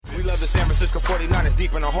Francisco 49ers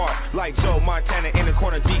deep in the heart. Like Joe Montana in the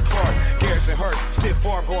corner, D. Clark. Garrison Hurst, stiff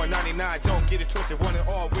farm going 99. Don't get it twisted, one and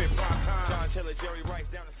all with prime time. John Taylor, Jerry Rice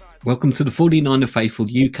down the side. Welcome to the 49er Faithful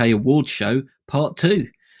UK Awards Show, Part 2.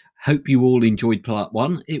 Hope you all enjoyed Part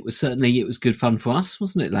 1. It was good fun for us,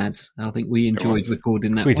 wasn't it, lads? I think we enjoyed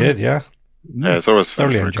recording that. We did, yeah. Yeah, it's always fun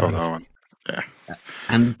to Thoroughly record enjoyed that it. one. Yeah.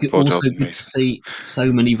 And also good to see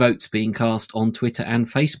so many votes being cast on Twitter and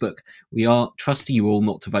Facebook. We are trusting you all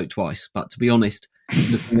not to vote twice, but to be honest,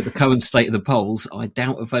 looking at the current state of the polls, I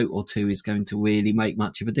doubt a vote or two is going to really make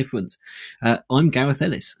much of a difference. I'm Gareth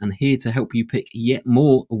Ellis, and here to help you pick yet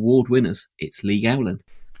more award winners, it's Lee Gowland.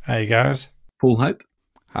 Hey, guys. Paul Hope.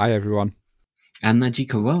 Hi, everyone. And Naji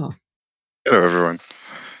Karar. Hello, everyone.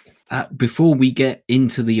 Before we get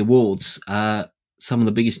into the awards, some of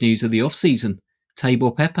the biggest news of the off-season.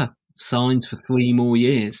 Tabor Pepper signs for 3 more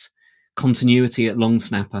years. Continuity at long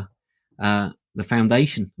snapper. The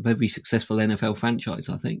foundation of every successful NFL franchise,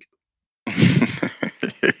 I think.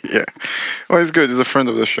 Yeah. Well, he's good. He's a friend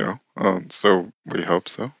of the show. So we hope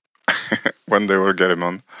so. One day we'll get him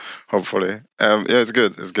on, hopefully. Yeah, it's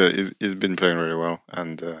good. It's good. He's been playing really well.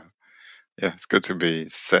 And yeah, it's good to be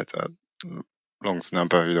set at long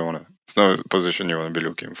snapper. You don't want to, it's not a position you want to be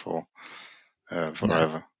looking for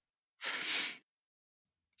forever. No.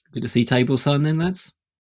 Good to see Tabor sign then, lads.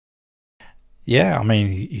 Yeah, I mean,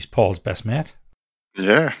 he's Paul's best mate.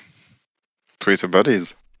 Yeah. Twitter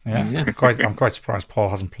buddies. Yeah. I'm quite surprised Paul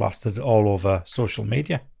hasn't plastered it all over social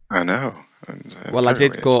media. I know. And, well, I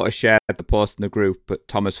did go to share the post in the group, but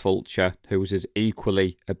Thomas Fulcher, who is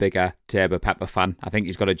equally a bigger Tabor Pepper fan, I think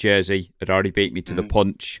he's got a jersey that already beat me to the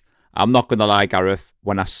punch. I'm not going to lie, Gareth,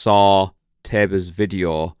 when I saw Tabor's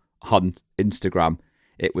video on Instagram,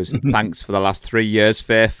 it was thanks for the last 3 years,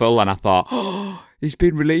 faithful, and I thought, oh, he's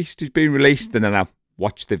been released. And then I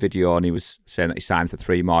watched the video and he was saying that he signed for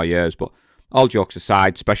 3 more years. But all jokes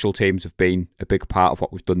aside, special teams have been a big part of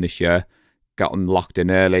what we've done this year. Got him locked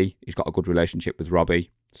in early. He's got a good relationship with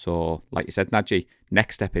Robbie. So, like you said, Naji,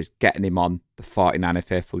 next step is getting him on the 49er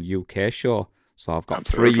Faithful UK show. So I've got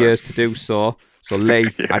 3 years to do so. So, Lee,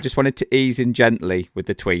 yeah. I just wanted to ease in gently with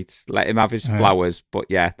the tweets. Let him have his flowers. But,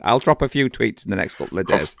 yeah, I'll drop a few tweets in the next couple of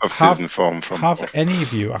days. Of season form. Have any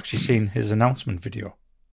of you actually seen his announcement video?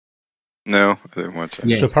 No, I didn't watch it.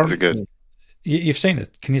 Yes. So apparently, good. You've seen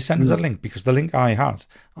it. Can you send us a link? Because the link I had,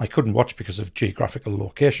 I couldn't watch because of geographical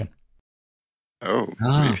location. Oh,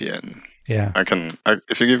 VPN. Yeah.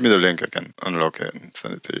 If you give me the link, I can unlock it and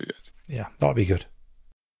send it to you guys. Yeah, that'll be good.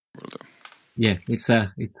 Will do. Yeah, it's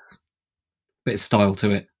a bit of style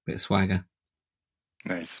to it, bit of swagger.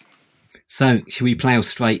 Nice. So, should we plough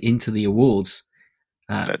straight into the awards?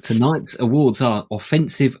 Tonight's awards are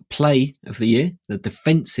Offensive Play of the Year, the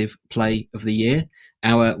Defensive Play of the Year,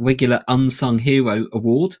 our regular Unsung Hero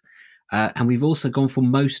Award, and we've also gone for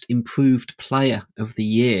Most Improved Player of the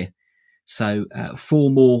Year. So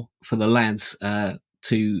 4 more for the lads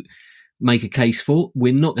to make a case for.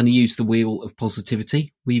 We're not going to use the wheel of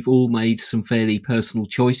positivity. We've all made some fairly personal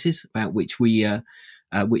choices about which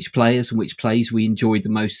players and which plays we enjoyed the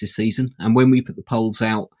most this season. And when we put the polls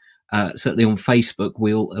out, certainly on Facebook,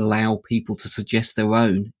 we'll allow people to suggest their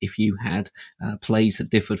own if you had plays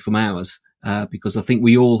that differed from ours. Because I think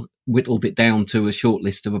we all whittled it down to a short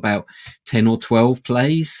list of about 10 or 12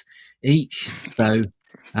 plays each. So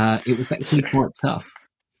it was actually quite tough.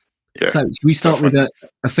 Yeah, so should we start with the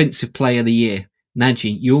Offensive Player of the Year?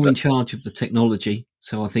 Naji, you're in charge of the technology,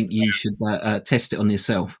 so I think you should test it on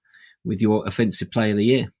yourself with your Offensive Player of the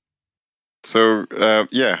Year. So,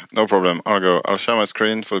 yeah, no problem. I'll share my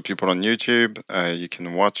screen for the people on YouTube. You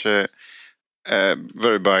can watch it.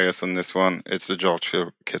 Very biased on this one. It's the George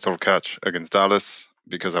Kittle catch against Dallas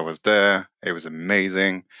because I was there. It was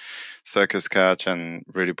amazing. Circus catch and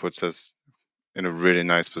really puts us in a really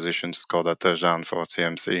nice position to score that touchdown for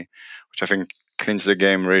CMC, which I think clinched the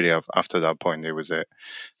game really after that point. It was it.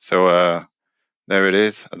 So there it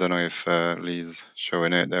is. I don't know if Lee's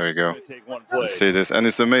showing it. There we go. Let's see this. And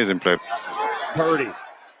it's an amazing play. Purdy.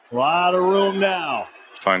 A lot of room now.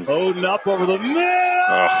 Finds Odin up over the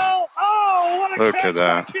middle. What a look catch at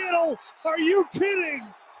that. by Kittle. Are you kidding?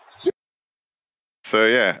 So,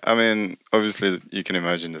 yeah, I mean, obviously you can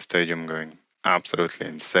imagine the stadium going absolutely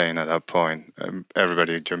insane at that point.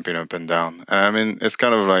 Everybody jumping up and down. I mean, it's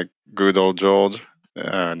kind of like good old George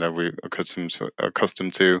that we're accustomed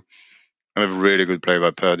to. And a really good play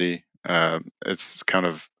by Purdy. It's kind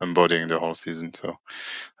of embodying the whole season. So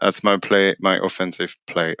that's my offensive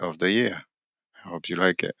play of the year. I hope you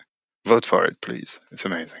like it. Vote for it, please. It's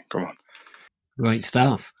amazing. Come on. Great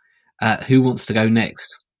stuff. Who wants to go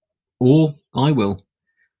next? Or I will.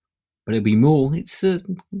 but it'll be more. It's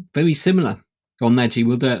very similar. Go on, Nadji,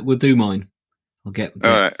 we'll do mine. I'll get all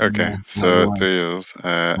right, okay. So do yours.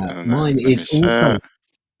 Mine is also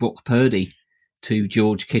Brock Purdy to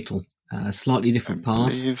George Kittle. Slightly different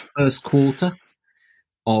pass. First quarter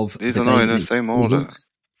of these are not in the same order.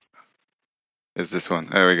 Is this one?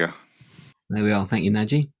 There we go. There we are. Thank you,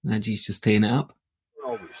 Nadji. Nadji's just teeing it up.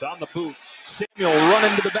 On the boot. Samuel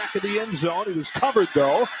running to the back of the end zone. He was covered,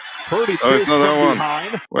 though. Purdy it's not that one.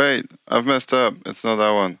 Behind. Wait, I've messed up. It's not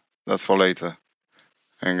that one. That's for later.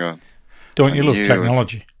 Hang on. Don't you love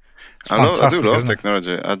technology? I do love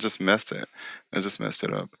technology. I just messed it. I just messed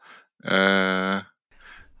it up.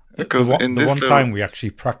 Because the one time we actually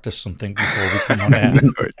practiced something before we came on air,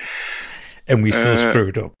 and we still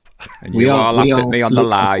screwed up. And you all laughed at me on the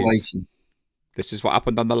live. This is what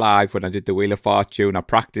happened on the live when I did the Wheel of Fortune. I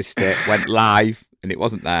practiced it, went live, and it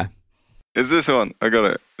wasn't there. Is this one? I got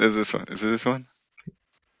it. Is this one? Is it this one?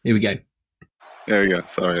 Here we go. There we go.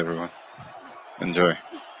 Sorry, everyone. Enjoy.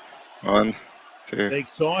 1, 2.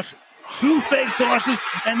 Fake toss. 2 fake tosses,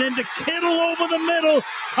 and then to Kittle over the middle.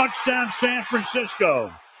 Touchdown, San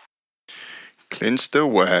Francisco. Clinch the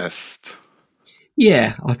West.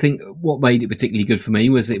 Yeah, I think what made it particularly good for me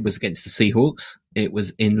was it was against the Seahawks. It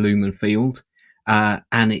was in Lumen Field.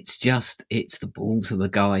 And it's the balls of the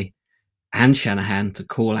guy and Shanahan to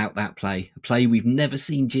call out that play. A play we've never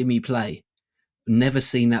seen Jimmy play. Never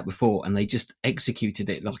seen that before. And they just executed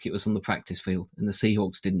it like it was on the practice field. And the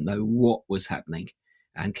Seahawks didn't know what was happening.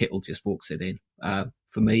 And Kittle just walks it in.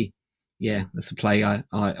 For me, yeah, that's a play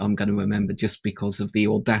I'm going to remember just because of the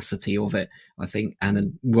audacity of it, I think.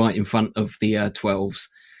 And right in front of the 12s.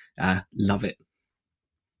 Love it.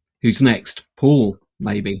 Who's next? Paul,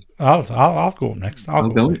 maybe. I'll go next. I'll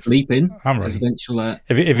go next. Leap in. I'm ready. Presidential.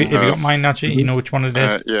 Have you got mine, Nadji? You know which one it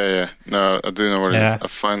is? Yeah. No, I do know what it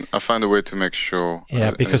is. I find a way to make sure.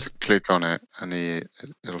 Yeah, because click on it and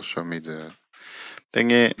it'll show me the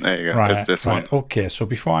thingy. There you go. It's this one. Okay, so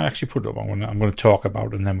before I actually put it up, I'm going to talk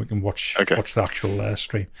about it, and then we can watch the actual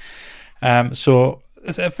stream. So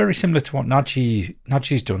it's very similar to what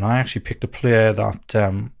Nadji's done. I actually picked a player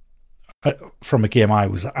that from a game I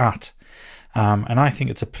was at. And I think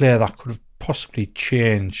it's a player that could have possibly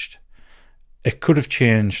changed. It could have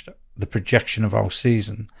changed the projection of our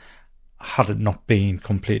season had it not been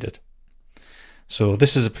completed. So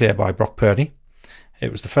this is a player by Brock Purdy.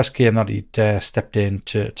 It was the first game that he'd stepped in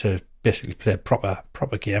to basically play a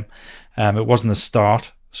proper game. It wasn't the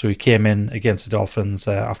start, so he came in against the Dolphins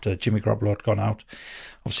after Jimmy Garoppolo had gone out.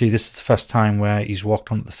 Obviously, this is the first time where he's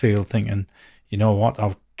walked onto the field thinking, you know what,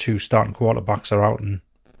 our 2 starting quarterbacks are out and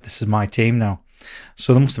this is my team now.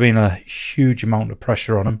 So there must have been a huge amount of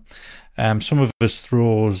pressure on him. Some of his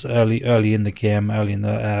throws early in the game, early in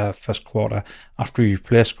the first quarter, after he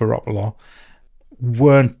replaced Garoppolo,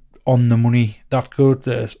 weren't on the money that good.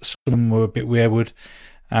 Some of them were a bit wayward,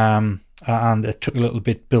 and it took a little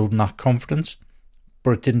bit building that confidence.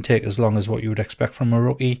 But it didn't take as long as what you would expect from a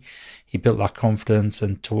rookie. He built that confidence,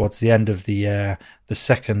 and towards the end of the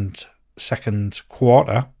second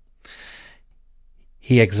quarter,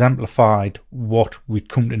 he exemplified what we'd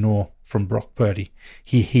come to know from Brock Purdy.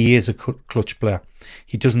 He is a clutch player.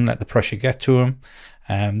 He doesn't let the pressure get to him.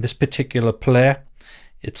 This particular player,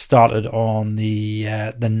 it started on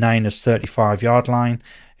the Niners 35-yard line.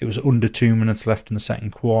 It was under 2 minutes left in the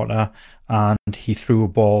second quarter, and he threw a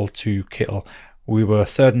ball to Kittle. We were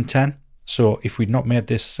 3rd and 10, so if we'd not made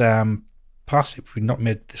this pass, if we'd not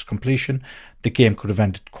made this completion, the game could have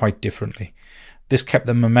ended quite differently. This kept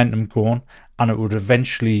the momentum going, and it would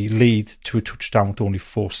eventually lead to a touchdown with only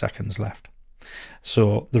 4 seconds left.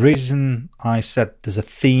 So the reason I said there's a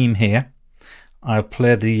theme here, I'll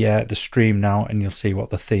play the stream now, and you'll see what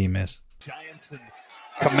the theme is. Giants and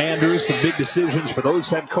Commanders, some big decisions for those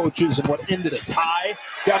head coaches, and what ended a tie.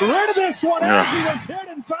 Got rid of this one as he was hit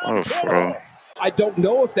and found Kittle. I don't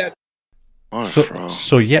know if that's...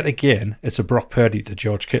 So yet again, it's a Brock Purdy to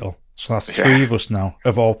George Kittle. So that's 3 of us now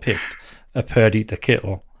have all picked a Purdy to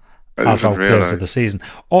Kittle as our players of the season.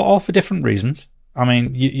 All for different reasons. I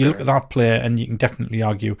mean, you look at that player and you can definitely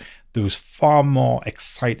argue there was far more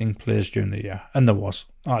exciting plays during the year. And there was.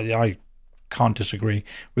 I can't disagree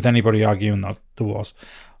with anybody arguing that there was.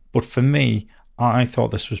 But for me, I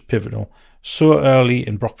thought this was pivotal. So early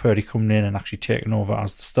in Brock Purdy coming in and actually taking over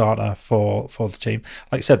as the starter for the team.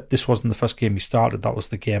 Like I said, this wasn't the first game he started. That was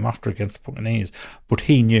the game after against the Buccaneers. But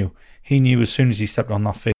he knew as soon as he stepped on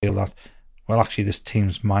that field that, well, actually this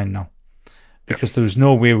team's mine now. Because there was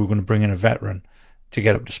no way we were going to bring in a veteran to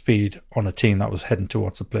get up to speed on a team that was heading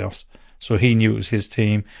towards the playoffs. So he knew it was his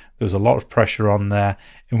team. There was a lot of pressure on there,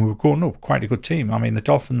 and we were going up quite a good team. I mean, the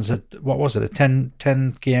Dolphins had, what was it, a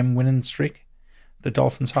 10 game winning streak the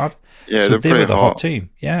Dolphins had? Yeah, so they were the hot hot team.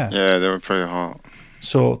 Yeah, they were pretty hot.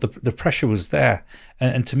 So the pressure was there.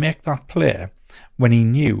 And to make that play, when he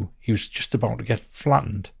knew he was just about to get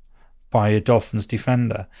flattened by a Dolphins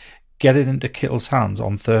defender, get it into Kittle's hands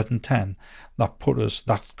on 3rd and 10,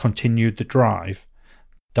 that continued the drive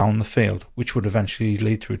down the field, which would eventually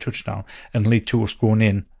lead to a touchdown and lead to us going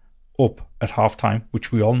in up at halftime,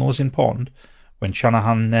 which we all know is important. When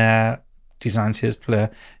Shanahan designs his play,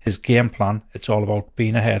 his game plan, it's all about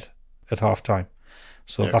being ahead at halftime.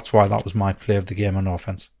 So that's why that was my play of the game on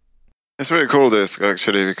offense. It's really cool, this,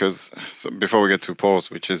 actually, because before we get to Paul's,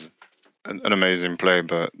 which is an amazing play,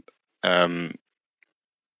 but the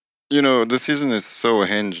season is so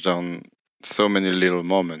hinged on so many little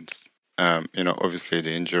moments. Obviously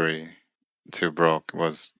the injury to Brock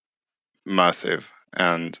was massive,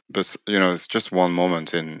 but it's just one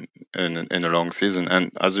moment in a long season.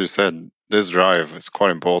 And as you said, this drive is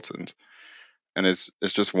quite important, and it's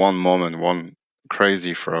just one moment, one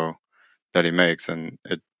crazy throw that he makes, and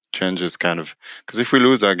it changes kind of, because if we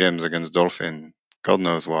lose our games against Dolphin, God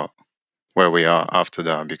knows where we are after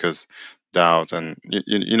that, because doubt, and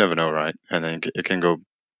you never know, right? And then it can go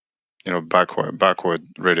backward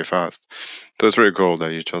really fast. So it's really cool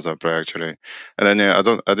that you chose that play, actually. And then I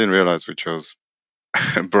didn't realize we chose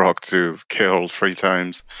Brock to kill 3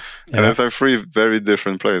 times. Yeah. And it's like 3 very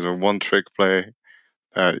different plays. One trick play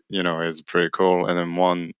that is pretty cool, and then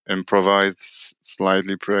one improvised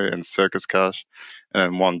slightly play and circus cash, and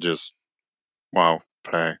then one just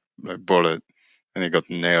play, like bullet, and he got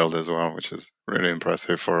nailed as well, which is really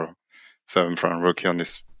impressive for a 7th-round rookie on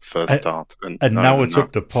his first start. And now it's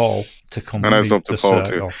up to Paul to complete the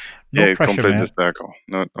circle. No pressure, complete the circle.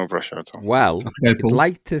 No pressure at all. Well, I'd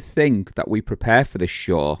like to think that we prepare for this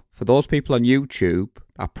show. For those people on YouTube,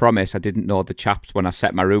 I promise I didn't know the chaps when I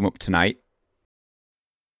set my room up tonight.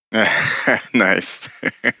 Nice.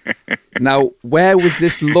 Now, where was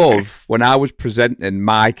this love when I was presenting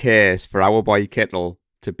my case for our boy Kittle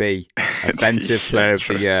to be offensive player of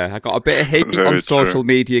the year? I got a bit of hate on social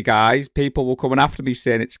media, guys. People were coming after me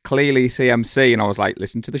saying it's clearly CMC, and I was like,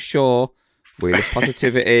 listen to the show, wheel of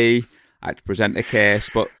positivity. I had to present a case,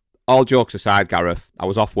 but all jokes aside, Gareth, I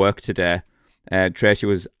was off work today. Tracy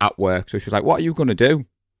was at work, so she was like, what are you going to do?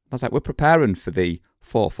 I was like, we're preparing for the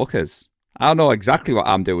 4 fuckers. I don't know exactly what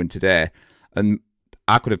I'm doing today, and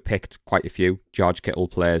I could have picked quite a few George Kittle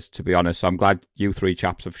players, to be honest. So I'm glad you 3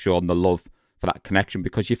 chaps have shown the love for that connection,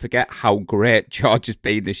 because you forget how great George has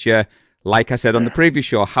been this year, like I said on the previous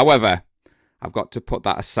show. However, I've got to put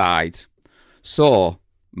that aside. So,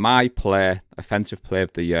 my offensive play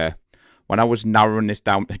of the year, when I was narrowing this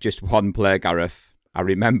down to just one player, Gareth, I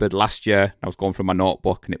remembered last year, I was going through my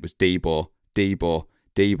notebook, and it was Debo.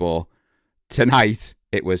 Tonight,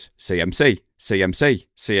 it was CMC.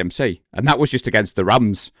 And that was just against the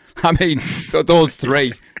Rams. I mean, those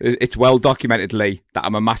 3, it's well documentedly that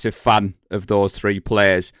I'm a massive fan of those 3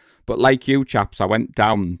 players. But like you chaps, I went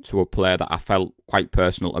down to a player that I felt quite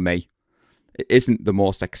personal to me. It isn't the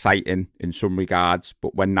most exciting in some regards,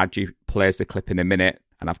 but when Najee plays the clip in a minute,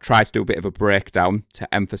 and I've tried to do a bit of a breakdown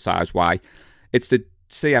to emphasise why, it's the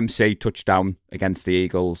CMC touchdown against the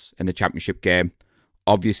Eagles in the championship game.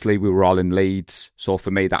 Obviously, we were all in Leeds, so for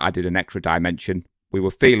me, that added an extra dimension. We were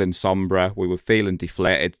feeling sombre, we were feeling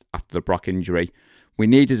deflated after the Brock injury. We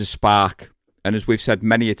needed a spark, and as we've said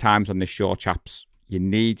many a times on this show, chaps, you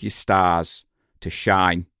need your stars to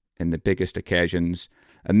shine in the biggest occasions.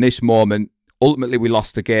 And this moment, ultimately we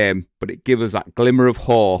lost the game, but it gave us that glimmer of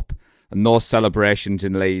hope, and those celebrations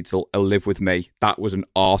in Leeds will live with me. That was an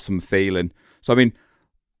awesome feeling. So, I mean,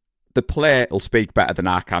 the play will speak better than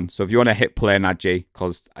I can. So if you want to hit play, Najee,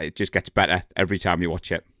 because it just gets better every time you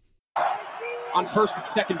watch it. On 1st and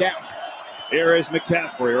 2nd down. Here is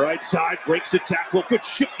McCaffrey, right side, breaks the tackle. Good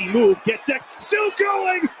shifty move, gets that. Still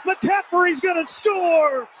going! McCaffrey's going to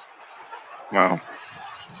score! Wow.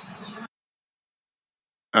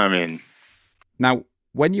 I mean... Now,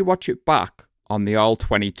 when you watch it back on the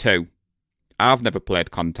All-22, I've never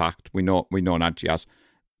played contact. We know Najee has.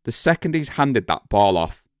 The second he's handed that ball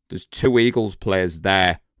off, there's 2 Eagles players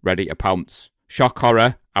there ready to pounce. Shock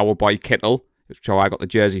horror, our boy Kittle, which I got the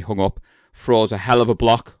jersey hung up, throws a hell of a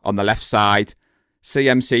block on the left side.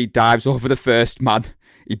 CMC dives over the first man.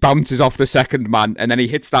 He bounces off the second man, and then he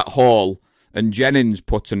hits that hole, and Jennings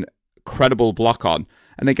puts an incredible block on.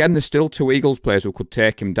 And again, there's still 2 Eagles players who could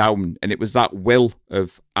take him down, and it was that will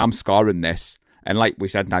of, I'm scoring this. And like we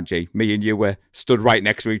said, Nadji, me and you were stood right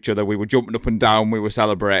next to each other. We were jumping up and down. We were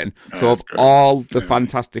celebrating. So of all the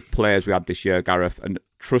fantastic players we had this year, Gareth, and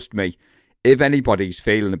trust me, if anybody's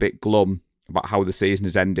feeling a bit glum about how the season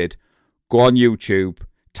has ended, go on YouTube,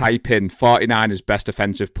 type in 49ers best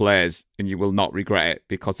offensive players, and you will not regret it,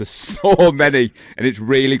 because there's so many, and it's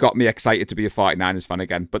really got me excited to be a 49ers fan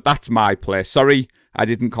again. But that's my play. Sorry I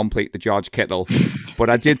didn't complete the George Kittle, but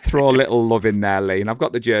I did throw a little love in there, Lee, and I've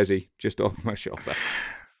got the jersey just over my shoulder.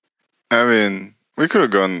 I mean, we could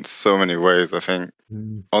have gone so many ways, I think.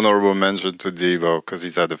 Honorable mention to Debo, because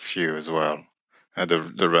he's had a few as well.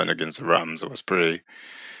 The run against the Rams was pretty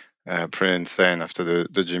insane after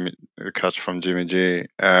the catch from Jimmy G.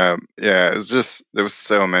 It's just, there was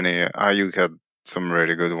so many. Ayuk had some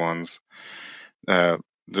really good ones.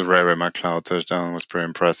 The Ray McLeod touchdown was pretty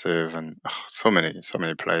impressive, and so many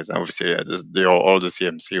plays. Obviously, all the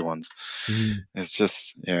CMC ones. It's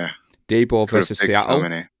just, Debo versus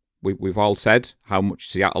Seattle. We've all said how much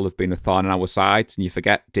Seattle have been a thorn in our side, and you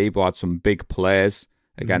forget Debo had some big plays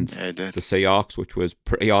against the Seahawks, which was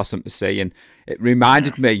pretty awesome to see. And it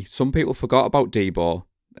reminded me, some people forgot about Debo,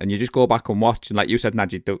 and you just go back and watch, and like you said,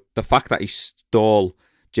 Najee, the fact that he stole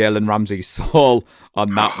Jalen Ramsey's soul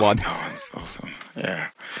on that one. That was awesome. Yeah,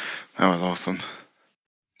 that was awesome.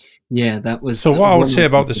 Yeah, that was... So what I would say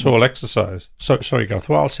about this whole exercise... Sorry, Gareth.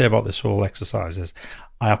 What I'll say about this whole exercise is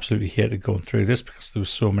I absolutely hated going through this because there were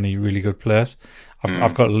so many really good players.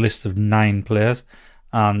 I've got a list of 9 players,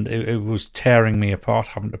 and it was tearing me apart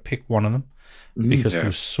having to pick one of them because there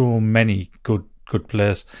were so many good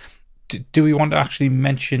players. Do we want to actually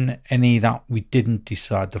mention any that we didn't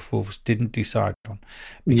decide, the 4 of us didn't decide on?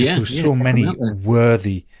 Because there were so many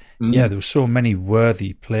worthy... Yeah, there were so many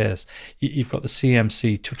worthy players. You've got the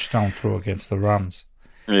CMC touchdown throw against the Rams.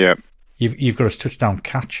 Yeah. You've got his touchdown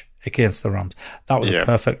catch against the Rams. That was a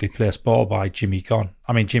perfectly placed ball by Jimmy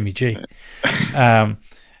G.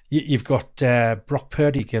 You've got Brock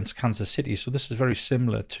Purdy against Kansas City. So this is very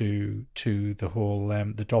similar to the whole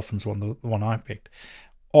the Dolphins one, the one I picked.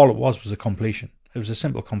 All it was a completion. It was a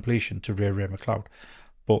simple completion to Ray McLeod.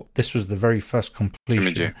 But this was the very first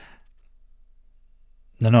completion.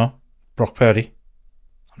 No, Brock Purdy.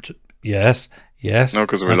 Yes. No,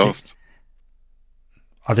 because we lost.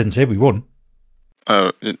 I didn't say we won.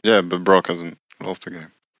 Yeah, but Brock hasn't lost a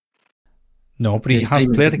game. No, but he has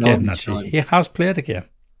played a game, actually. He has played a game.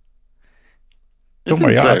 Don't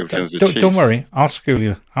worry. Don't worry. I'll school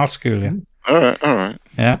you. All right.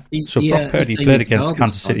 Yeah. So Brock Purdy played against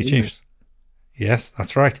Kansas City Chiefs. Yes,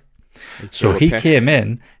 that's right. So he came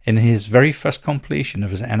in his very first completion of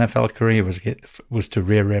his NFL career was to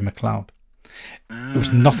Ray McLeod. It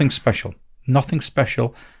was nothing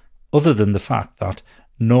special other than the fact that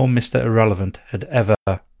no Mr. Irrelevant had ever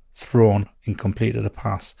thrown and completed a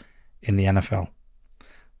pass in the NFL.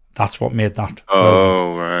 That's what made that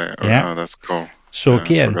relevant. Right. Yeah, that's cool. So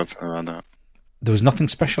again, I forgot about that. There was nothing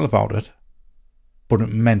special about it, but it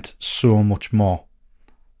meant so much more.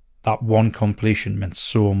 That one completion meant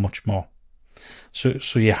so much more.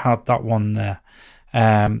 So you had that one there.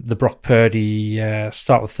 The Brock Purdy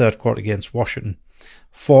start of the third quarter against Washington,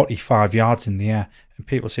 45 yards in the air, and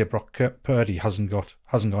people say Brock Purdy hasn't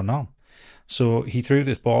gone on. So he threw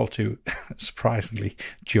this ball to, surprisingly,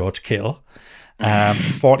 George Kittle,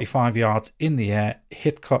 45 yards in the air,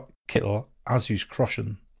 hit Kittle as he was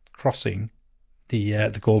crossing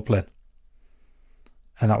the goal plane.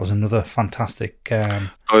 And that was another fantastic...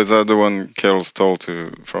 is that the one Kittle stole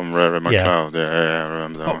from Ray McLeod? Yeah, I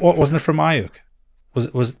remember that one. Wasn't it from Ayuk?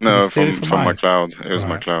 No, from McLeod. It was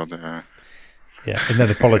McLeod, yeah. Yeah, and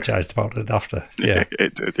then apologised about it after. Yeah,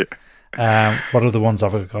 it did, yeah. What other ones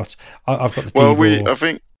have I got? I've got the Debo.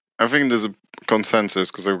 Well, I think there's a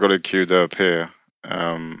consensus, because I've got it queued up here.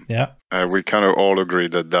 We kind of all agree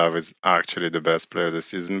that Dav is actually the best player this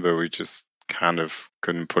season, but we just kind of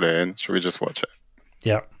couldn't put it in. Should we just watch it?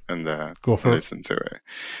 Yeah. And go for listen to it.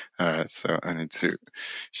 All right, so I need to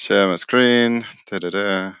share my screen. And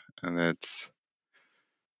is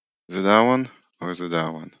it that one? Or is it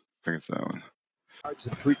that one? I think it's that one. And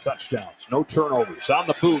 3 touchdowns, no turnovers. On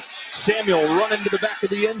the boot, Samuel running to the back of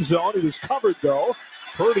the end zone. He was covered, though.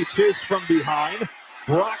 Purdy chased from behind.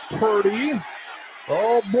 Brock Purdy.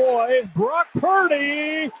 Oh, boy. Brock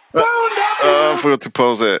Purdy. I forgot to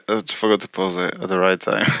pause it. at the right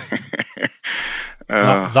time.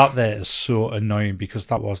 That there is so annoying, because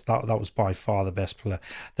that was by far the best player.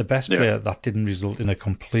 The best player that didn't result in a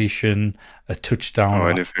completion, a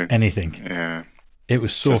touchdown, or anything. Yeah. It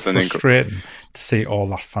was so frustrating to see all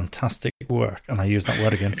that fantastic work. And I use that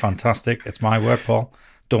word again, fantastic. It's my word, Paul.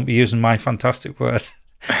 Don't be using my fantastic word.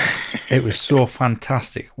 It was so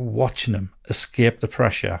fantastic watching him escape the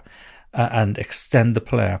pressure and extend the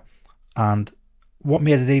player. And what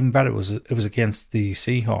made it even better was it was against the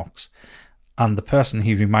Seahawks. And the person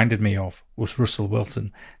he reminded me of was Russell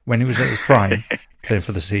Wilson when he was at his prime playing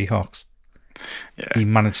for the Seahawks. Yeah. He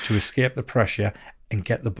managed to escape the pressure and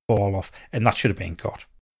get the ball off, and that should have been caught.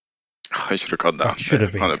 I should have got that. That should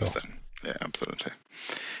have been 100%. caught. Yeah, absolutely.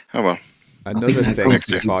 Oh well. Another thing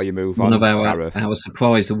before you move on, one of our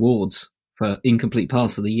surprise awards for incomplete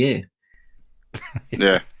pass of the year.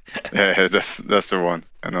 Yeah, that's the one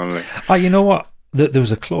and only. Oh, you know what? There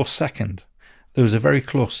was a close second. There was a very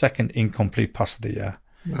close second incomplete pass of the year.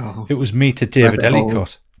 Oh, It was me to David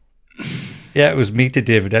Ellicott. Yeah, it was me to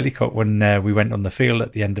David Ellicott when we went on the field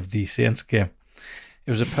at the end of the Saints game.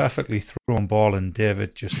 It was a perfectly thrown ball and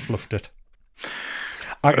David just fluffed it.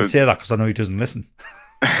 I can say that because I know he doesn't listen.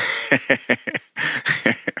 I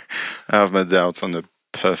have my doubts on the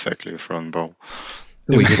perfectly thrown ball.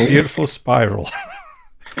 It was a beautiful spiral.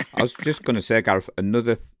 I was just going to say, Gareth,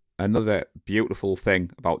 another beautiful thing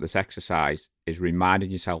about this exercise is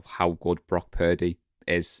reminding yourself how good Brock Purdy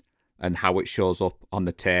is and how it shows up on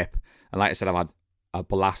the tape. And like I said, I've had a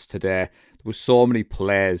blast today. There were so many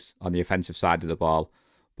players on the offensive side of the ball,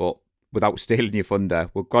 but without stealing your thunder,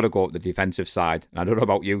 we've got to go up the defensive side. And I don't know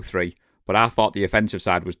about you three, but I thought the offensive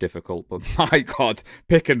side was difficult. But my God,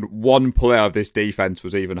 picking one player of this defense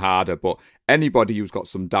was even harder. But anybody who's got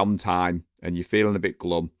some downtime and you're feeling a bit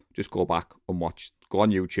glum, just go back and watch. Go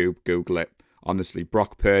on YouTube, Google it. Honestly,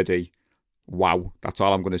 Brock Purdy, wow. That's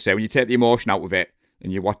all I'm going to say. When you take the emotion out of it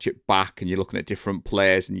and you watch it back and you're looking at different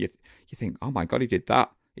players and you think, oh my God, he did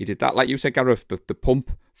that. He did that. Like you said, Gareth, the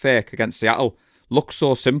pump fake against Seattle looks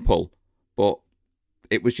so simple, but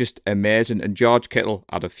it was just amazing. And George Kittle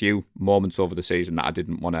had a few moments over the season that I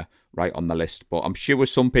didn't want to write on the list. But I'm sure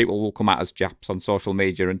some people will come at us, Japs, on social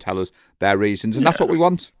media and tell us their reasons. And that's what we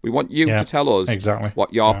want. We want you to tell us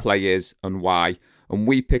what your play is and why. And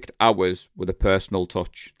we picked ours with a personal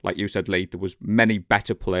touch. Like you said, Lee, there was many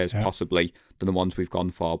better players possibly than the ones we've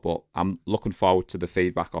gone for. But I'm looking forward to the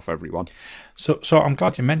feedback off everyone. So I'm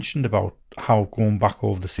glad you mentioned about how going back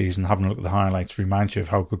over the season, having a look at the highlights, reminds you of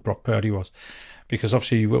how good Brock Purdy was. Because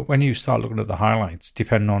obviously, when you start looking at the highlights,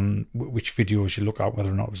 depending on which videos you look at, whether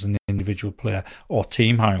or not it was an individual player or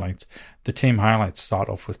team highlights, the team highlights start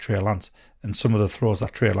off with Trey Lance. And some of the throws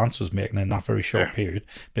that Trey Lance was making in that very short period,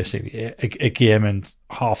 basically a game and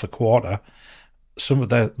half a quarter, some of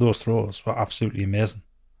those throws were absolutely amazing.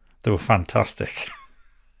 They were fantastic.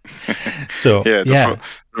 So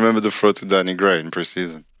remember the throw to Danny Gray in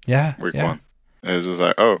preseason? Yeah, week 1. It was just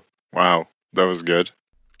like, oh wow, that was good.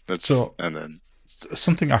 And then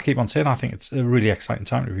something I keep on saying, I think it's a really exciting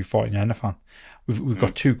time to be 49er fan. We've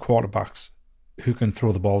got two quarterbacks who can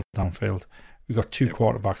throw the ball downfield. We've got two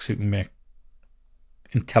quarterbacks who can make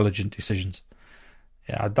intelligent decisions.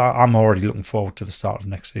 Yeah, I'm already looking forward to the start of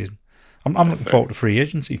next season. I'm looking forward to free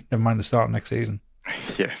agency. Never mind the start of next season.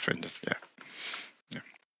 Yeah, friends.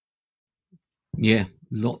 Yeah,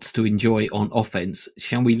 lots to enjoy on offense.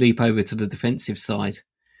 Shall we leap over to the defensive side?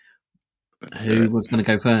 Who was going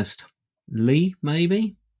to go first? Lee,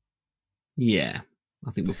 maybe? Yeah,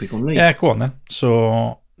 I think we'll pick on Lee. Yeah, go on then.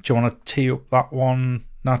 So, do you want to tee up that one,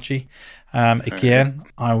 Nachi? Again,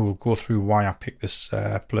 I will go through why I picked this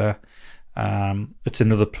player. It's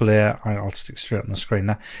another player. I'll stick straight on the screen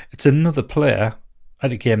there. It's another player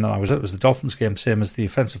at a game that I was at. It was the Dolphins game, same as the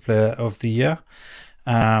offensive player of the year.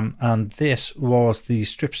 And this was the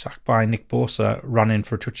strip sack by Nick Bosa, run in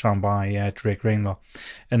for a touchdown by Dre Greenlaw.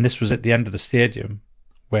 And this was at the end of the stadium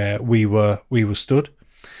where we were stood.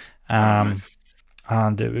 Nice.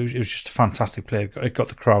 And it was just a fantastic play. It got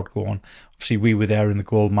the crowd going. Obviously, we were there in the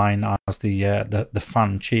gold mine as the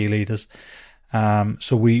fan cheerleaders.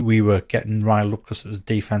 So we were getting riled up because it was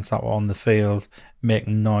defense that were on the field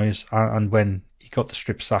making noise. And when he got the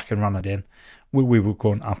strip sack and ran it in, we were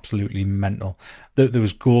going absolutely mental. There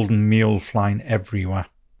was golden meal flying everywhere.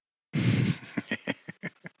 Do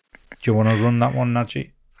you want to run that one,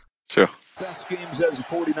 Najee? Sure. Best games as a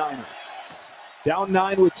 49er. Down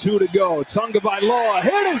 9 with 2 to go. Tagovailoa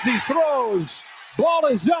hit as he throws. Ball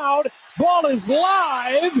is out. Ball is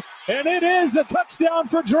live. And it is a touchdown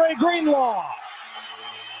for Dre Greenlaw.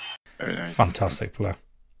 Very nice. Fantastic play.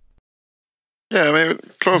 Yeah, I mean,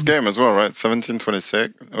 close game as well, right?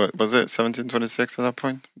 17-26. Was it 17-26 at that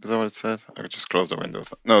point? Is that what it says? I just closed the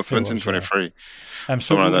windows. No, 17-23.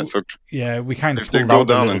 Something like that. So yeah, we kind of if they go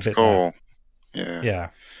down and score. Yeah.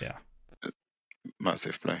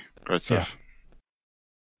 Massive play. Great stuff.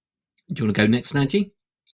 Do you want to go next, Najee?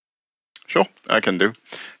 Sure, I can do.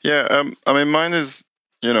 Yeah, I mean, mine is,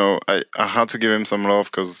 I had to give him some love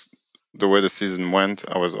because the way the season went,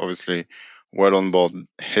 I was obviously well on board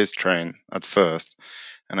his train at first,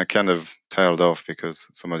 and I kind of tailed off because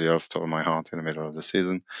somebody else stole my heart in the middle of the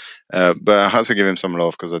season. But I had to give him some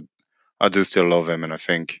love because I do still love him, and I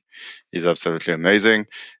think he's absolutely amazing.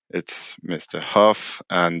 It's Mr. Huff,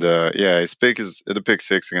 and his pick is the pick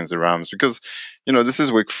 6 against the Rams because, this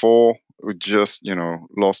is week 4. We just,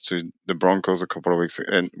 lost to the Broncos a couple of weeks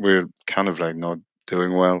ago, and we're kind of like not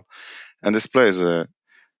doing well. And this play is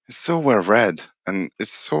so well read, and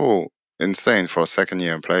it's so insane for a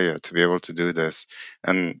second-year player to be able to do this.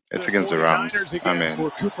 And it's against the Rams. I mean,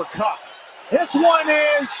 for Cooper Kupp. This one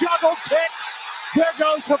is juggle pick. There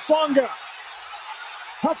goes Hufanga.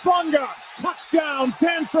 Touchdown,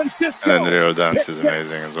 San Francisco. And then the little dance is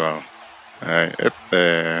amazing as well.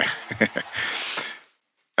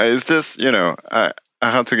 It's just, I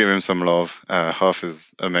had to give him some love. Huff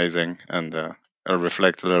is amazing, and I'll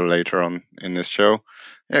reflect a little later on in this show.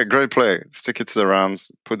 Yeah, great play. Stick it to the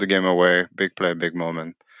Rams, put the game away, big play, big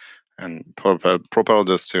moment, and propelled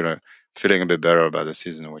us to feeling a bit better about the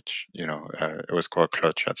season, which, it was quite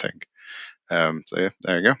clutch, I think. So, yeah,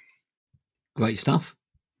 there you go. Great stuff.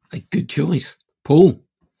 A good choice. Paul, do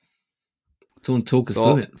you want to talk us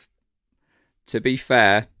through it? To be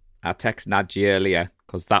fair, I texted Nadji earlier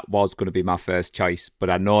because that was going to be my first choice, but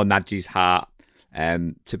I know Nadji's heart.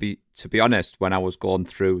 To be honest, when I was going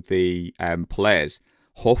through the players,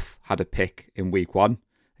 Huff had a pick in week 1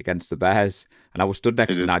 against the Bears, and I was stood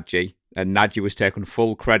next to Nadji, and Nadji was taking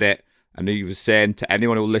full credit, and he was saying to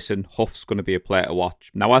anyone who will listen, Huff's going to be a player to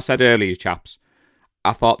watch. Now, I said earlier, chaps,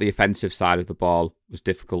 I thought the offensive side of the ball was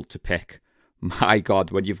difficult to pick. My God,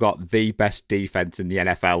 when you've got the best defense in the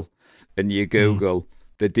NFL, and you Google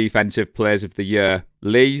the defensive players of the year,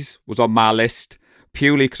 Lee's was on my list,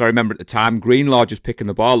 purely because I remember at the time Greenlaw just picking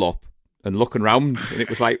the ball up and looking around, and it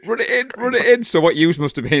was like, run it in. So what yours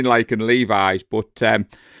must have been like in Levi's. But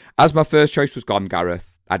as my first choice was gone,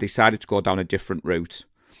 Gareth, I decided to go down a different route.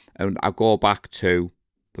 And I go back to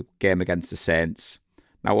the game against the Saints.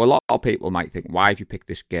 Now, a lot of people might think, why have you picked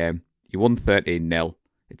this game? You won 13-0.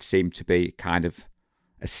 It seemed to be kind of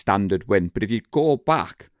a standard win. But if you go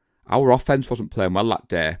back, our offense wasn't playing well that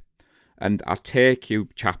day. And I'll take you,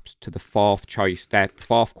 chaps, to the fourth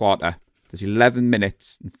quarter. There's 11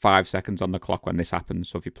 minutes and 5 seconds on the clock when this happens.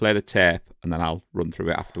 So if you play the tape, and then I'll run through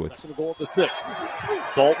it afterwards. Second goal at the 6.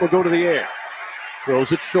 Dalton will go to the air.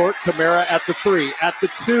 Throws it short. Kamara at the 3. At the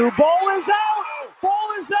 2. Ball is out!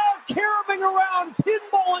 Carabing around,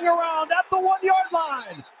 pinballing around at the 1-yard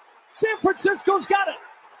line. San Francisco's got it.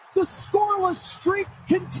 The scoreless streak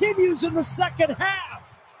continues in the second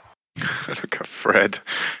half. Look at Fred.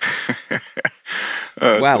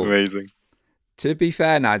 Well, amazing. To be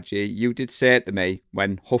fair, Nadji, you did say to me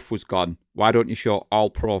when Huff was gone, why don't you show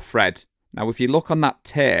All-Pro Fred? Now, if you look on that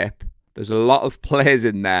tape, there's a lot of players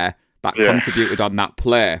in there that contributed on that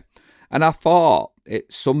play. And I thought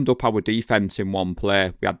it summed up our defence in one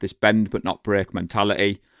play. We had this bend but not break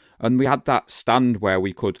mentality. And we had that stand where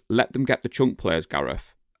we could let them get the chunk plays,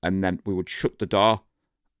 Gareth, and then we would shut the door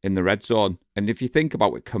in the red zone. And if you think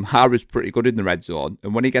about it, Kamara's pretty good in the red zone.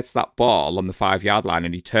 And when he gets that ball on the 5-yard line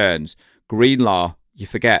and he turns, Greenlaw, you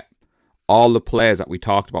forget, all the players that we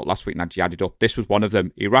talked about last week, Nadji added up. This was one of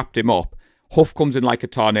them. He wrapped him up. Huff comes in like a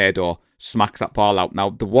tornado, smacks that ball out. Now,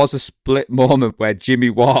 there was a split moment where Jimmy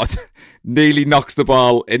Ward nearly knocks the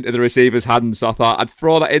ball into the receiver's hands. So I thought I'd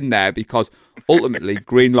throw that in there because ultimately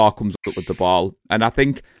Greenlaw comes up with the ball. And I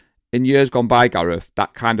think in years gone by, Gareth,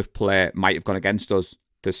 that kind of play might have gone against us.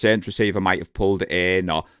 The Saints receiver might have pulled it in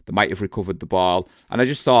or they might have recovered the ball. And I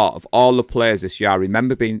just thought of all the players this year, I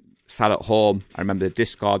remember being sat at home. I remember the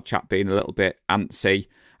Discord chat being a little bit antsy.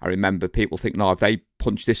 I remember people thinking, if they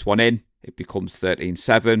punch this one in, it becomes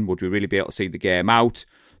 13-7. Would we really be able to see the game out?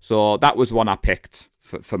 So that was the one I picked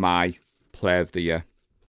for my play of the year.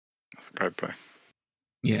 That's a great play.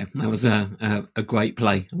 Yeah, that was a great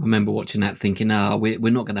play. I remember watching that thinking,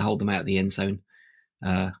 we're not going to hold them out of the end zone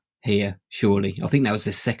here, surely. I think that was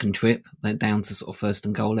the second trip down to sort of 1st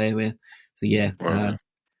and goal area. So yeah, it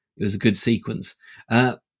was a good sequence.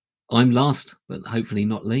 I'm last, but hopefully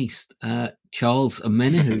not least. Charles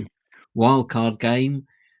Omenihu, wildcard game.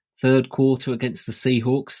 3rd quarter against the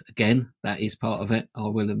Seahawks. Again, that is part of it, I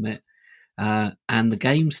will admit. And the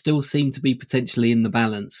game still seemed to be potentially in the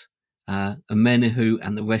balance. Omenihu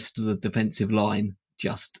and the rest of the defensive line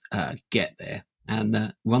just get there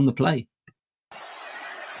and run the play.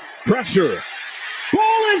 Pressure.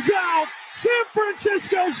 Ball is out. San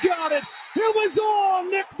Francisco's got it. It was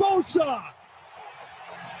on Nick Bosa.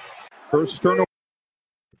 First turnover.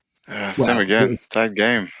 Same again. It's tight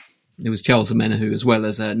game. It was Charles Omenihu as well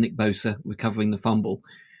as Nick Bosa recovering the fumble.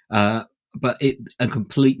 But it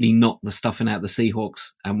completely knocked the stuffing out of the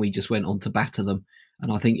Seahawks, and we just went on to batter them.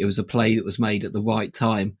 And I think it was a play that was made at the right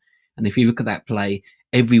time. And if you look at that play,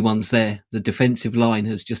 everyone's there. The defensive line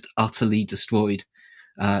has just utterly destroyed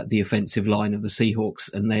the offensive line of the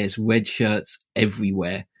Seahawks, and there's red shirts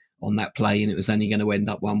everywhere on that play, and it was only going to end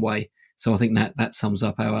up one way. So I think that sums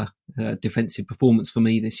up our defensive performance for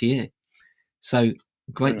me this year. So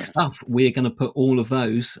great stuff. We're going to put all of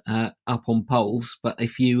those up on polls, but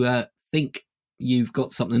if you think you've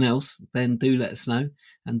got something else, then do let us know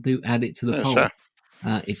and do add it to the poll. Sure.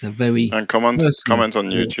 It's a very and comment on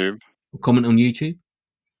YouTube. Comment on YouTube.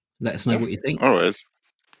 Let us know what you think. Always.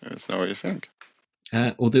 Let us know what you think.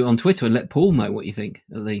 Or do it on Twitter and let Paul know what you think,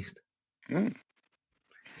 at least.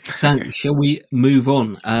 So, shall we move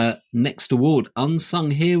on? Next award, Unsung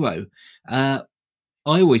Hero. I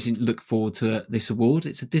always look forward to this award.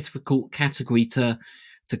 It's a difficult category to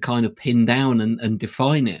kind of pin down and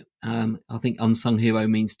define it. I think Unsung Hero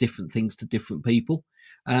means different things to different people.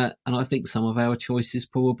 And I think some of our choices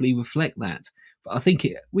probably reflect that. But I think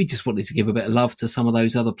we just wanted to give a bit of love to some of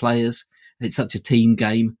those other players. It's such a team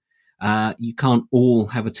game. You can't all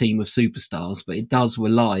have a team of superstars, but it does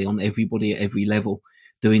rely on everybody at every level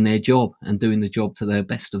doing their job and doing the job to the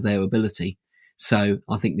best of their ability. So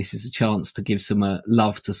I think this is a chance to give some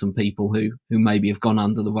love to some people who maybe have gone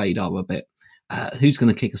under the radar a bit. Who's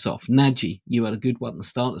going to kick us off? Nadji, you had a good one to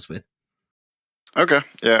start us with. Okay,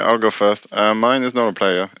 yeah, I'll go first. Mine is not a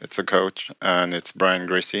player, it's a coach, and it's Brian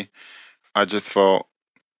Griese. I just thought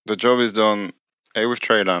the job is done with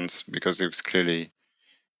Trey Lance, because he was clearly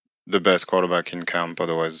the best quarterback in camp,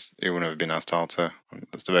 otherwise he wouldn't have been a starter.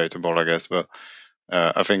 That's debatable, I guess, but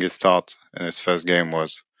I think his start in his first game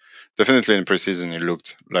was definitely in preseason. He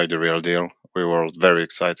looked like the real deal. We were all very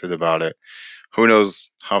excited about it. Who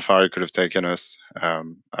knows how far it could have taken us?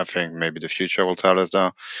 I think maybe the future will tell us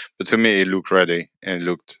that. But to me, he looked ready, and he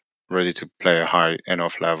looked ready to play a high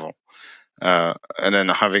enough level. And then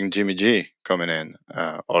having Jimmy G coming in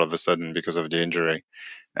all of a sudden because of the injury,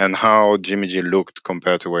 and how Jimmy G looked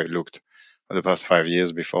compared to where he looked the past 5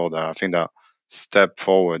 years before that. I think that step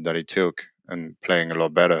forward that he took and playing a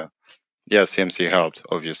lot better. Yes, CMC helped,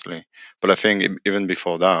 obviously. But I think even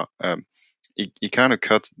before that, he kind of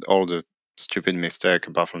cut all the stupid mistake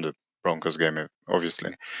apart from the Broncos game,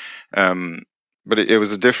 obviously. But it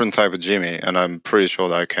was a different type of Jimmy, and I'm pretty sure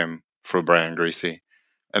that came through Brian Griese.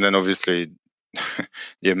 And then obviously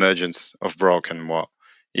the emergence of Brock and what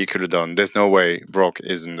he could have done. There's no way Brock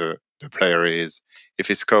isn't the player he is if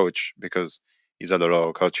his coach, because he's had a lot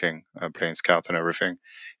of coaching, playing scout and everything,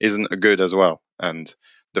 isn't good as well. And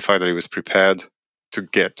the fact that he was prepared to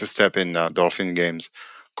get to step in that Dolphin games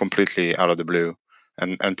completely out of the blue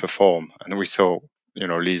and perform. And we saw,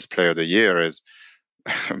 Lee's player of the year is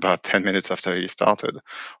about 10 minutes after he started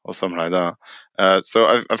or something like that.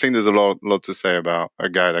 So I think there's a lot to say about a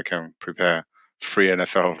guy that can prepare 3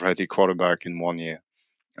 NFL-ready quarterback in 1 year.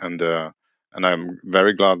 And I'm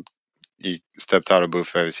very glad he stepped out of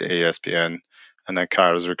Booth at ESPN, and then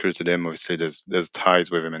Kyle's recruited him. Obviously, there's ties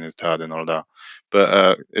with him and his dad and all that.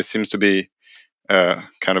 But it seems to be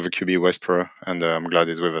kind of a QB whisperer, and I'm glad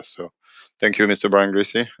he's with us. So thank you, Mr. Brian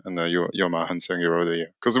Griese, and you're my unsung hero of the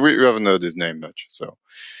year, because we haven't heard his name much. So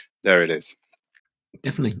there it is.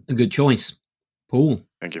 Definitely a good choice, Paul.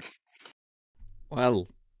 Thank you. Well,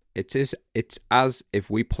 it's as if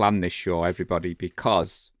we planned this show, everybody,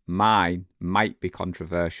 because mine might be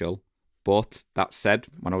controversial. But that said,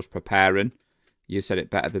 when I was preparing, you said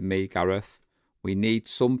it better than me, Gareth. We need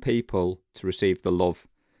some people to receive the love.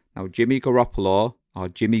 Now, Jimmy Garoppolo, or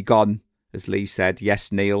Jimmy Gone, as Lee said,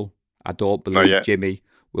 yes, Neil, I don't believe Jimmy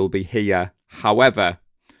will be here. However,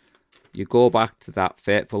 you go back to that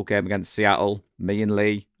fateful game against Seattle, me and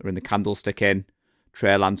Lee are in the Candlestick Inn,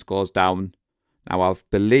 Trey Lance goes down. Now, I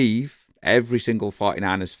believe every single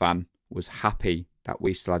 49ers fan was happy that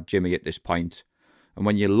we still had Jimmy at this point. And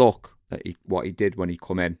when you look at what he did when he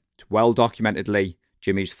come in, it's well documentedly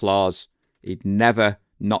Jimmy's flaws. He'd never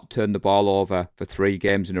not turned the ball over for 3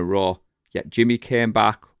 games in a row. Yet Jimmy came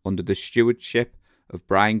back under the stewardship of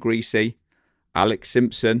Brian Griese. Alex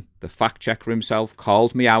Simpson, the fact checker himself,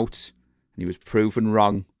 called me out, and he was proven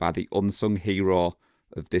wrong by the unsung hero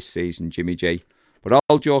of this season, Jimmy G. But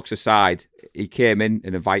all jokes aside, he came in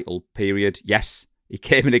a vital period. Yes, he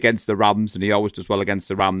came in against the Rams, and he always does well against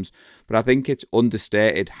the Rams. But I think it's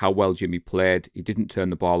understated how well Jimmy played. He didn't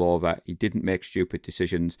turn the ball over. He didn't make stupid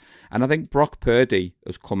decisions. And I think Brock Purdy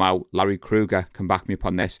has come out, Larry Kruger can back me up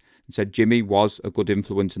on this, and said Jimmy was a good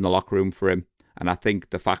influence in the locker room for him. And I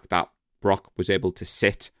think the fact that Brock was able to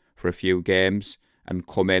sit for a few games and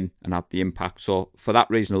come in and have the impact. So for that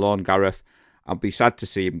reason alone, Gareth, I'll be sad to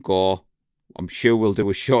see him go. I'm sure we'll do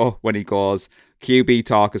a show when he goes. QB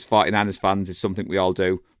talk as 49ers fans is something we all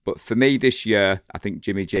do. But for me this year, I think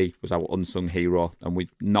Jimmy G was our unsung hero, and we'd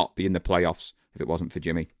not be in the playoffs if it wasn't for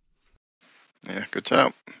Jimmy. Yeah, good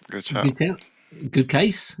job. Good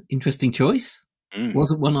case. Interesting choice.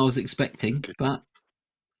 Wasn't one I was expecting, but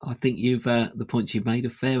I think the points you've made are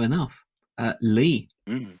fair enough. Lee,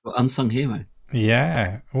 unsung hero.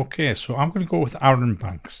 Yeah, okay. So I'm going to go with Aaron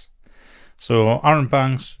Banks. So Aaron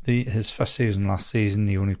Banks, his first season last season,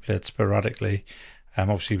 he only played sporadically.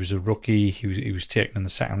 Obviously, he was a rookie. He was taken in the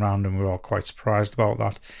second round, and we were all quite surprised about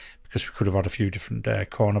that because we could have had a few different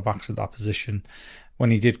cornerbacks at that position. When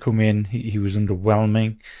he did come in, he was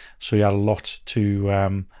underwhelming, so he had a lot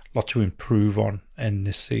to improve on in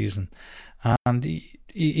this season, and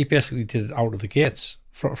he basically did it out of the gates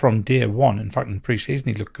from day one. In fact, in pre-season,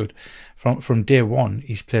 he looked good. From day one,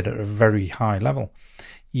 he's played at a very high level.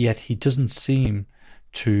 Yet he doesn't seem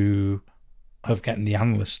to have getting the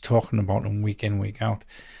analysts talking about him week in, week out.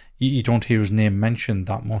 You don't hear his name mentioned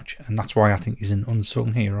that much, and that's why I think he's an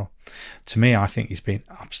unsung hero. To me, I think he's been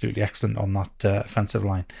absolutely excellent on that offensive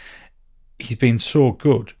line. He's been so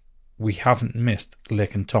good, we haven't missed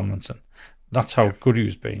Laken Tomlinson. That's how good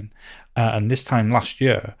he's been. And this time last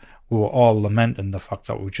year, we were all lamenting the fact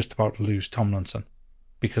that we were just about to lose Tomlinson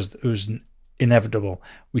because it was inevitable.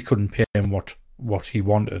 We couldn't pay him what he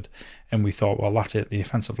wanted, and we thought, well, that's it, the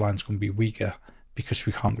offensive line's going to be weaker because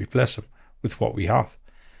we can't replace him with what we have.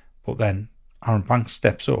 But then Aaron Banks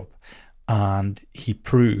steps up and he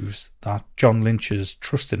proves that John Lynch's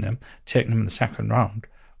trust in him, taking him in the second round,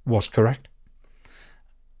 was correct.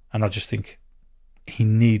 And I just think he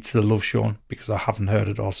needs the love shown because I haven't heard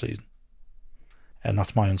it all season. And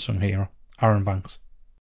that's my unsung hero, Aaron Banks.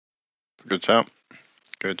 Good shout.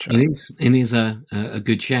 Good shout. It is a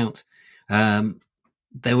good shout.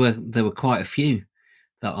 There were quite a few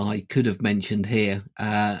that I could have mentioned here.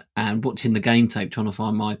 And watching the game tape, trying to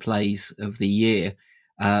find my plays of the year,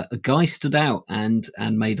 a guy stood out and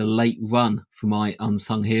made a late run for my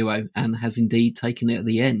unsung hero and has indeed taken it at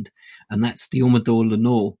the end. And that's Diomedor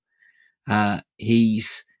Lenoir.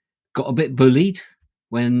 He's got a bit bullied.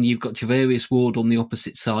 When you've got Javarius Ward on the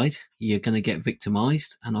opposite side, you're going to get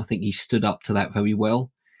victimised. And I think he stood up to that very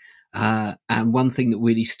well. And one thing that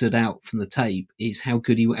really stood out from the tape is how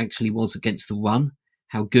good he actually was against the run,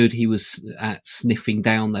 how good he was at sniffing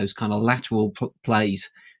down those kind of lateral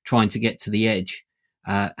plays, trying to get to the edge.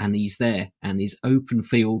 And he's there, and his open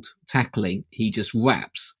field tackling, he just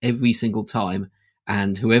wraps every single time.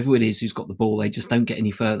 And whoever it is who's got the ball, they just don't get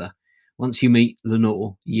any further. Once you meet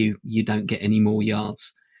Lenoir, you don't get any more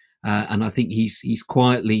yards. And I think he's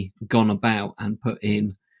quietly gone about and put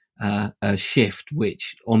in a shift,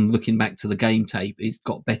 which on looking back to the game tape, it's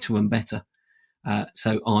got better and better.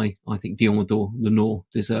 So I think Diomedor Lenoir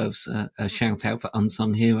deserves a shout out for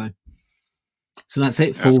unsung hero. So that's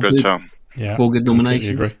it. Four good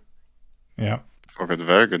nominations. Agree. Yeah.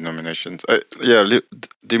 Very good nominations.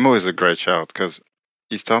 Demo is a great shout because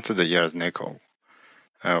he started the year as nickel.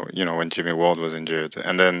 When Jimmy Ward was injured,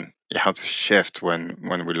 and then he had to shift when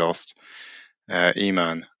we lost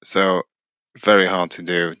Eman. So very hard to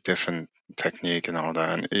do, different technique and all that.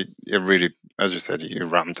 And it really, as you said, he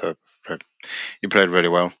ramped up. He played really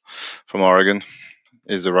well from Oregon.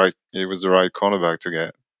 He was the right cornerback to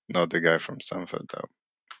get, not the guy from Stanford though.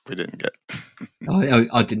 We didn't get.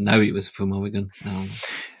 I didn't know he was from Oregon.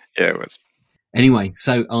 Yeah, it was. Anyway,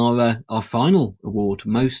 so our final award,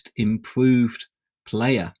 Most Improved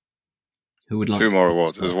Player. Who would like two more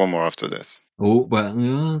awards? There's one more after this. Oh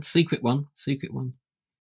well, secret one.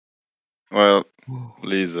 Well,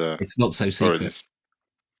 Lisa. It's not so secret.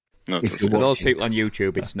 For those people on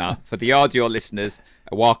YouTube, it's not. For the audio listeners,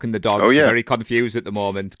 walking the dog, very confused at the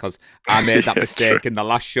moment because I made that mistake in the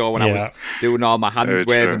last show when I was doing all my hand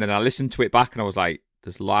waving, and then I listened to it back and I was like,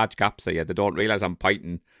 "There's large gaps here. They don't realise I'm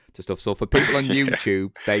pointing to stuff." So for people on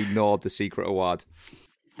YouTube, they know the secret award.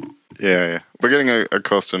 Yeah. We're getting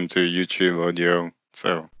accustomed to YouTube audio,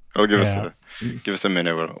 so it'll give us a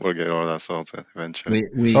minute. We'll get all that sorted eventually.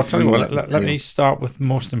 So I'll tell you what. Let me start with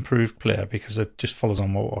most improved player because it just follows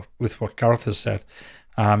on with what Gareth has said.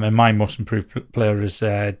 And my most improved player is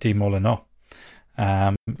Demo Lenoir.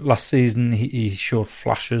 Last season he showed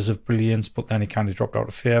flashes of brilliance, but then he kind of dropped out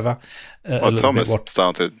of favour. Thomas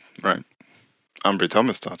started, right? Ambry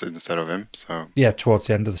Thomas started instead of him, so towards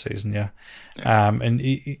the end of the season, and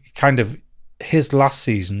he kind of, his last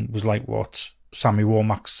season was like what Sammy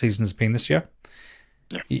Womack's season has been this year.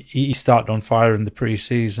 Yeah. He started on fire in the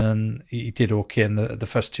pre-season. He did okay in the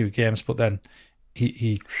first two games, but then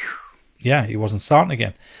he wasn't starting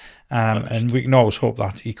again. And we can always hope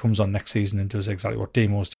that he comes on next season and does exactly what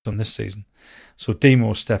Demo's done this season. So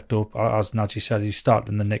Demo stepped up, as Nadji said. He started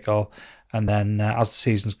in the nickel, and then as the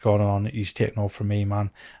season's gone on, he's taken over from Eman,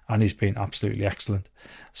 and he's been absolutely excellent.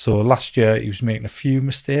 So last year he was making a few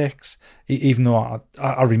mistakes, even though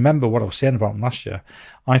I remember what I was saying about him last year.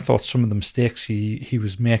 I thought some of the mistakes he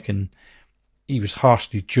was making, he was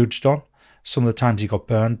harshly judged on. Some of the times he got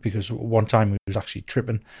burned because one time he was actually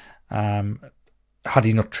tripping. Had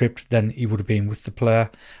he not tripped, then he would have been with the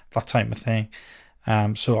player, that type of thing.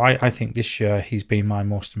 So I think this year he's been my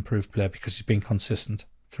most improved player because he's been consistent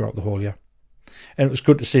throughout the whole year. And it was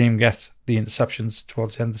good to see him get the interceptions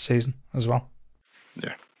towards the end of the season as well.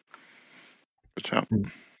 Yeah. Good shout.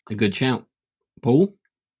 A good shout. Paul?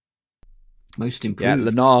 Most improved. Yeah,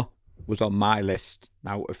 Lenore was on my list.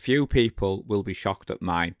 Now, a few people will be shocked at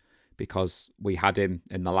mine because we had him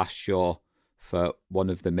in the last show for one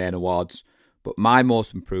of the main awards. But my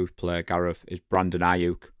most improved player, Gareth, is Brandon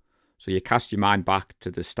Aiyuk. So you cast your mind back to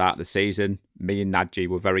the start of the season. Me and Nadji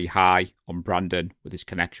were very high on Brandon with his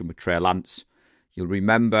connection with Trey Lance. You'll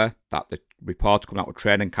remember that the reports coming out of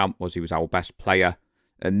training camp was he was our best player.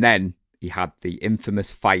 And then he had the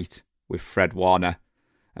infamous fight with Fred Warner.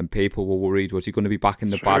 And people were worried, was he going to be back in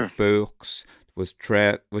the bad books? Was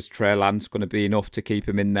Trey Lance going to be enough to keep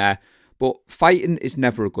him in there? But fighting is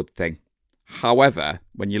never a good thing. However,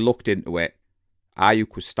 when you looked into it,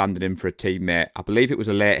 Aiyuk was standing in for a teammate. I believe it was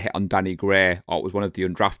a late hit on Danny Gray, or it was one of the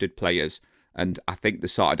undrafted players. And I think they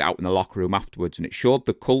sorted it out in the locker room afterwards. And it showed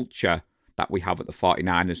the culture that we have at the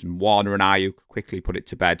 49ers. And Warner and Aiyuk quickly put it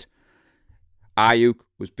to bed. Aiyuk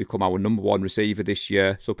was become our number one receiver this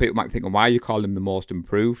year. So people might be thinking, why are you calling him the most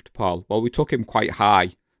improved, Paul? Well, we took him quite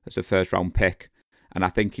high as a first-round pick. And I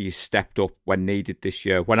think he's stepped up when needed this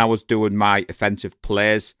year. When I was doing my offensive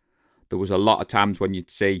plays, there was a lot of times when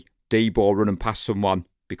you'd see Debo running past someone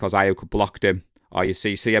because Aiyuk had blocked him, or you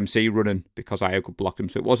see CMC running because Aiyuk had blocked him.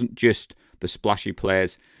 So it wasn't just the splashy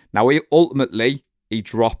plays. Now, he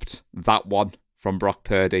dropped that one from Brock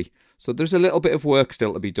Purdy. So there's a little bit of work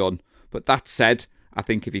still to be done. But that said, I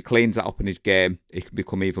think if he cleans that up in his game, he can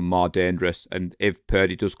become even more dangerous. And if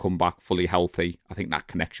Purdy does come back fully healthy, I think that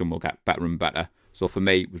connection will get better and better. So for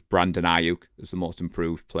me, it was Brandon Aiyuk as the most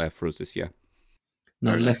improved player for us this year.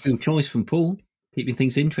 Another left field choice from Paul. Keeping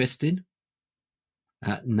things interesting.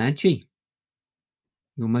 Nadji,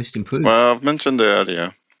 your most improved. Well, I've mentioned it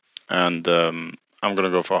earlier, and I'm going to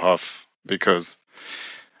go for Huff, because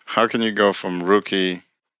how can you go from rookie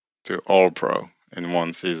to all-pro in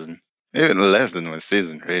one season? Even less than one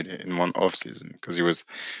season, really, in one off-season, because he was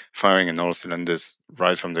firing in all cylinders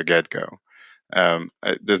right from the get-go.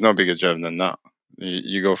 There's no bigger job than that.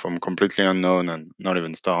 You go from completely unknown and not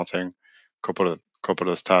even starting, couple of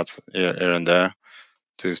stats here and there,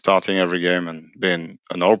 to starting every game and being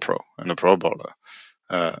an all-pro and a pro bowler.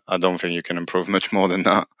 I don't think you can improve much more than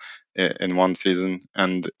that in one season.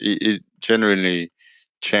 And it genuinely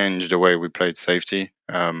changed the way we played safety.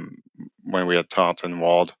 When we had Tart and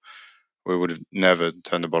Ward, we would have never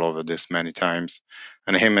turned the ball over this many times.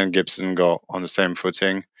 And him and Gibson got on the same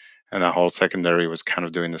footing, and our whole secondary was kind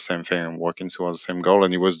of doing the same thing and working towards the same goal.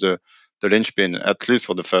 And he was the linchpin, at least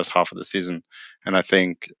for the first half of the season. And I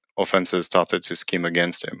think offenses started to scheme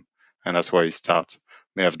against him, and that's why his stat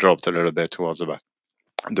may have dropped a little bit towards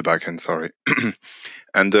the back end. Sorry.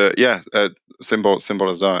 And simple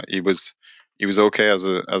as that. He was okay as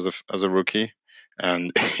a rookie,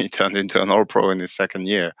 and he turned into an all-pro in his second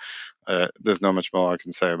year. There's not much more I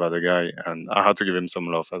can say about the guy, and I had to give him some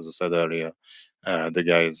love, as I said earlier. The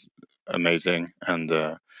guy is amazing, and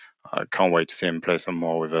I can't wait to see him play some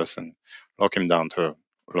more with us and lock him down to a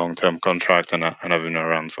long-term contract and have him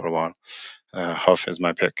around for a while. Huff is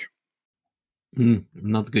my pick.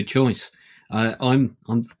 Another good choice. I'm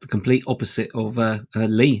the complete opposite of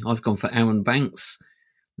Lee. I've gone for Aaron Banks,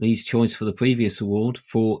 Lee's choice for the previous award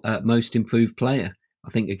for most improved player. I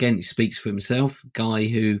think, again, it speaks for himself. Guy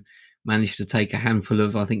who managed to take a handful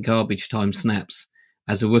of, I think, garbage time snaps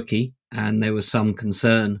as a rookie, and there was some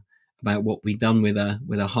concern about what we'd done with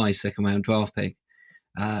a high second-round draft pick.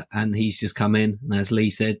 And he's just come in, and as Lee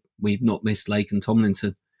said, we've not missed Laken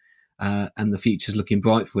Tomlinson, and the future's looking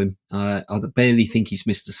bright for him. I barely think he's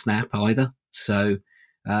missed a snap either. So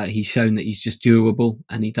he's shown that he's just durable,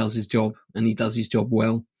 and he does his job, and he does his job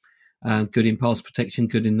well. Good in pass protection,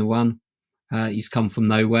 good in the run. He's come from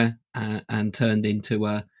nowhere and turned into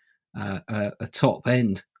a top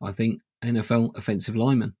end, I think, NFL offensive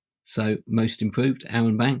lineman. So most improved,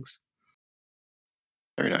 Aaron Banks.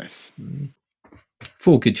 Very nice.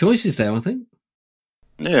 4 good choices there, I think.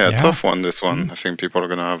 Yeah, tough one, this one. I think people are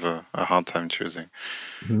going to have a hard time choosing.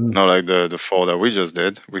 Not like the 4 that we just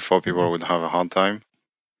did. We thought people would have a hard time.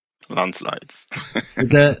 Landslides.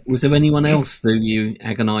 Was there anyone else that you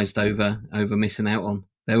agonised over missing out on?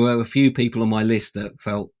 There were a few people on my list that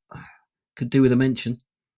felt could do with a mention.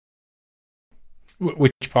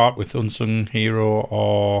 Which part, with unsung hero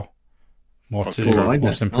or most improved?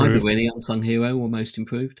 Either really, unsung hero or most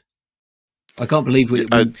improved. I can't believe we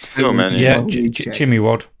so many. Yeah, Jimmy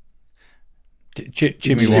Ward.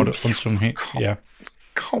 Jimmy Ward, unsung hero. Yeah.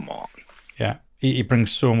 Come on. Yeah, he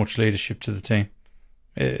brings so much leadership to the team.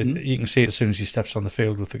 You can see it as soon as he steps on the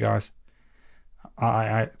field with the guys.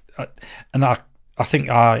 I think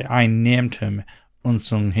I named him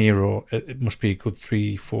unsung hero. It must be a good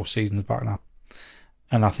 3-4 seasons back now,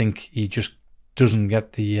 and I think he just doesn't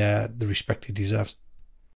get the respect he deserves.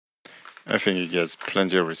 I think he gets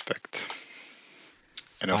plenty of respect.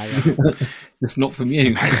 It's not from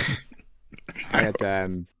you. I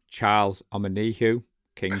had Charles Omenihu,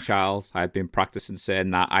 King Charles. I had been practicing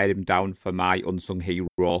saying that. I had him down for my unsung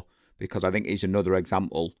hero because I think he's another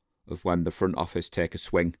example of when the front office take a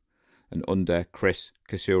swing. And under Chris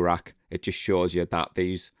Kasurak, it just shows you that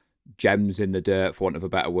these gems in the dirt, for want of a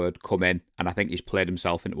better word, come in. And I think he's played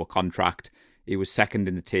himself into a contract. He was second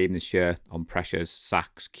in the team this year on pressures,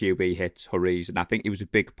 sacks, QB hits, hurries. And I think he was a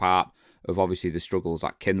big part of obviously the struggles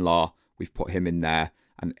at Kinlaw. We've put him in there.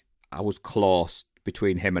 And I was close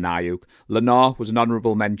between him and Ayuk. Lenore was an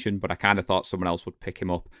honourable mention, but I kind of thought someone else would pick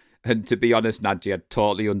him up. And to be honest, Nadji had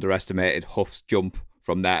totally underestimated Huff's jump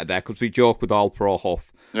from there to there, because we joke with All-Pro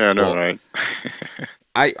Huff. Yeah, I know, right?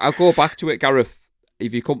 I'll go back to it, Gareth.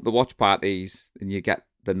 If you come to watch parties and you get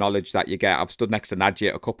the knowledge that you get, I've stood next to Nadji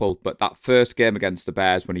at a couple, but that first game against the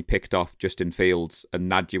Bears when he picked off Justin Fields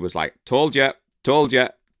and Nadji was like, told you,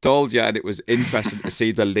 and it was interesting to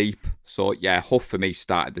see the leap. So yeah, Huff for me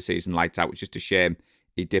started the season lights out. It's just a shame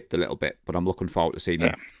he dipped a little bit, but I'm looking forward to seeing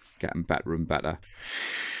him getting better and better.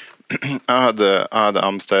 I had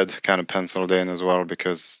Armstead kind of penciled in as well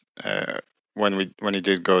because when he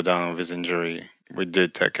did go down with his injury, we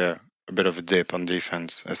did take a bit of a dip on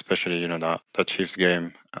defense, especially that Chiefs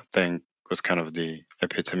game. I think was kind of the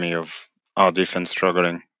epitome of our defense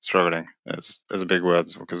struggling. Is a big word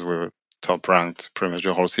because we were top ranked pretty much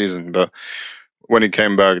the whole season. But when he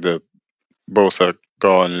came back, the Bosa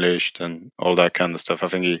got unleashed and all that kind of stuff. I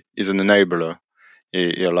think he's an enabler.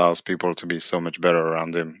 He allows people to be so much better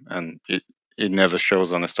around him, and it never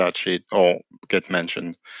shows on a stat sheet or get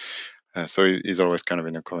mentioned. So he's always kind of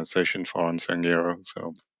in a conversation for unsung hero.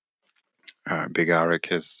 So Big Eric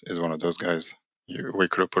is one of those guys we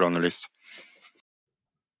could have put on the list.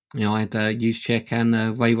 I had Juszczyk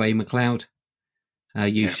and Ray McLeod.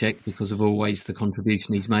 Juszczyk because of always the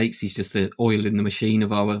contribution he makes. He's just the oil in the machine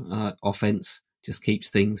of our offense. Just keeps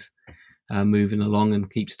things moving along and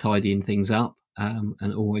keeps tidying things up.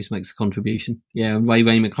 And always makes a contribution. Yeah, and Ray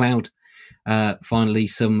McLeod, finally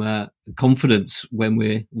some confidence when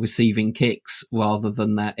we're receiving kicks rather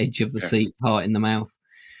than that edge of the seat, heart in the mouth,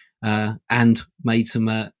 and made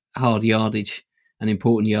some hard yardage and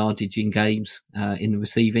important yardage in games in the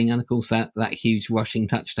receiving, and of course that huge rushing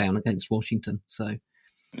touchdown against Washington. So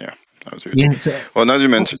yeah, that was really well. Now you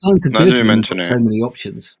mention it, so many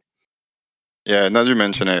options. Yeah, now you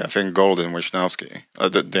mention it, I think Golden Wisnowski,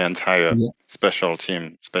 the entire special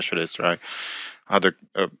team specialist, right, had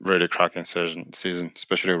a really cracking season,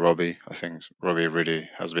 especially Robbie. I think Robbie really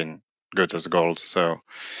has been good as gold. So,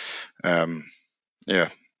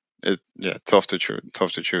 tough to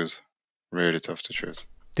choose, really tough to choose.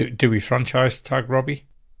 Do we franchise tag Robbie?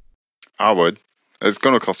 I would. It's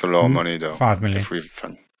going to cost a lot of money though. $5 million.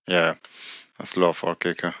 That's a lot for a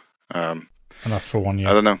kicker. And that's for 1 year.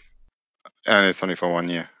 I don't know. And it's only for 1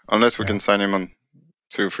 year. Unless we can sign him on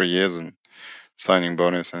 2-3 years and signing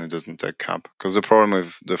bonus and it doesn't take cap. Because the problem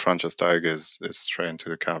with the franchise tag is straight into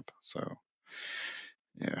the cap. So,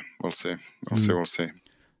 yeah, we'll see. We'll see.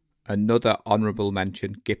 Another honourable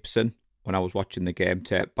mention, Gibson. When I was watching the game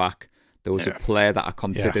tape back, there was a player that I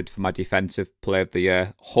considered for my defensive player of the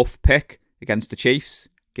year. Huff pick against the Chiefs,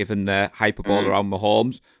 given the hyperbole around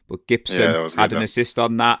Mahomes. But Gibson had an assist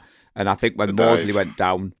on that. And I think when Mosley went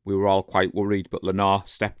down, we were all quite worried, but Lenore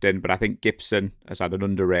stepped in. But I think Gibson has had an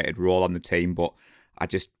underrated role on the team, but I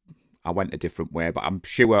went a different way. But I'm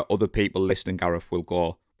sure other people listening, Gareth, will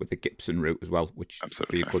go with the Gibson route as well, which would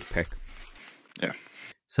be a good pick. Yeah.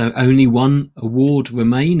 So only one award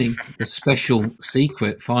remaining, the special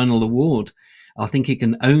secret final award. I think it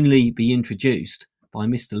can only be introduced by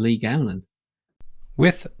Mr. Lee Gowland.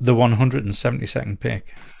 With the 172nd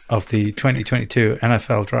pick of the 2022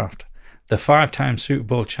 NFL Draft, the 5-time Super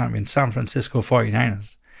Bowl champion San Francisco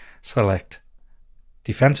 49ers select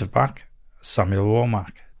defensive back Samuel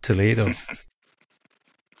Womack, Toledo.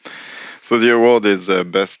 So the award is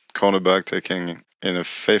best cornerback taken in a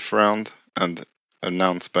 5th round and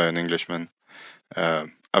announced by an Englishman. I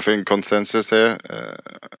think consensus here.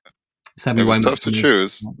 It was tough to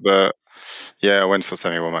choose, but I went for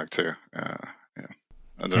Sammy Womack too.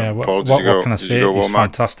 Paul, what can I say? He's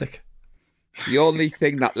fantastic. The only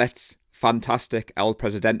thing that lets fantastic El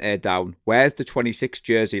Presidente down, where's the 26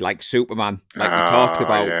 jersey like Superman, like we talked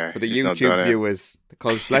about for the YouTube viewers?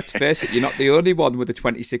 Because let's face it, you're not the only one with the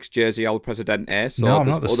 26 jersey El Presidente. So no,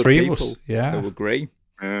 not. There's 3 of us. Who agree.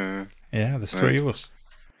 There's 3 of us.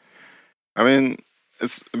 I mean,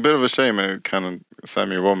 it's a bit of a shame. Kind of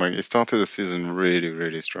Sammy Womack. He started the season really,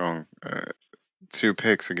 really strong. 2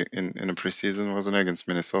 picks in the preseason, wasn't it, against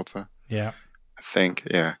Minnesota? Yeah. I think,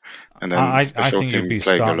 yeah. And then I think he'll be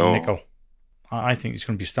starting nickel. I think he's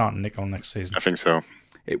going to be starting nickel next season. I think so.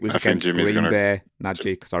 It was against Green Bay,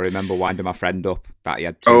 Najee, because I remember winding my friend up that he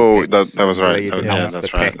had 2 picks. That was right.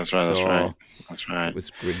 That's right. That's right. It was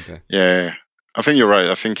Green Bay. Yeah. I think you're right.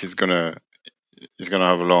 I think he's gonna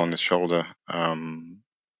have a lot on his shoulder.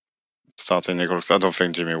 Starting nickel. I don't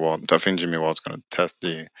think Jimmy Ward's going to test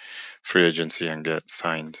the free agency and get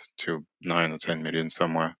signed to 9 or 10 million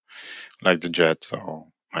somewhere, like the Jets or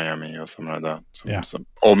Miami or something like that.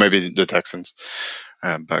 Or maybe the Texans,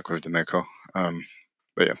 back with DeMeco.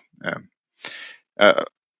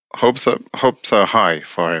 Hopes are high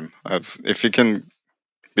for him. If he can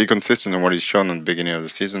be consistent in what he's shown at the beginning of the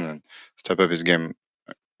season and step up his game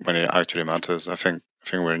when it actually matters, I think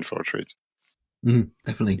we're in for a treat.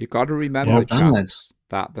 Definitely. You've got to remember, chaps,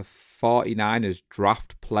 that the 49ers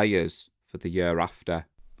draft players for the year after.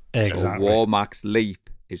 Exactly. So Womack's leap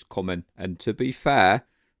is coming. And to be fair,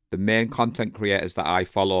 the main content creators that I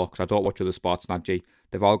follow, because I don't watch other sports, Najee,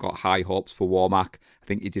 they've all got high hopes for Womack. I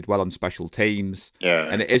think he did well on special teams. Yeah.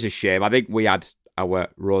 And it is a shame. I think we had our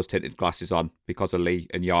rose-tinted glasses on because of Lee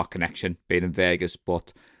and your connection being in Vegas,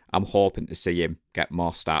 but I'm hoping to see him get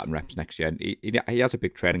more starting reps next year. And he has a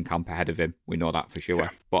big training camp ahead of him. We know that for sure. Yeah.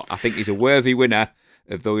 But I think he's a worthy winner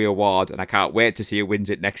of the award, and I can't wait to see who wins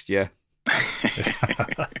it next year. Might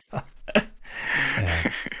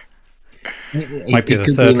be the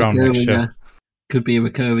 3rd round next year. Could be a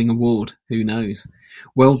recurring award. Who knows?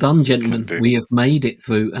 Well done, gentlemen. We have made it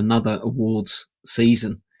through another awards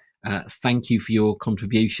season. Thank you for your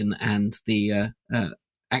contribution and the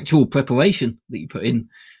actual preparation that you put in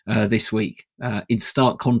this week, in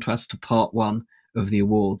stark contrast to part 1 of the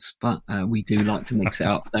awards. But we do like to mix it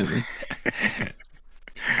up, don't we?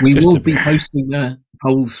 We will be posting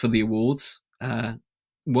polls for the awards,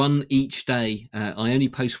 one each day. I only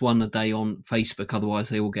post one a day on Facebook, otherwise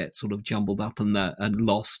they all get sort of jumbled up and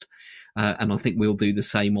lost. And I think we'll do the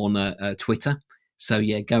same on Twitter. So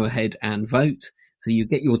go ahead and vote. So you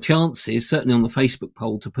get your chances, certainly on the Facebook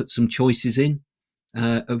poll, to put some choices in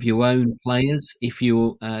of your own players if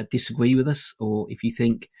you disagree with us, or if you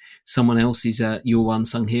think someone else is your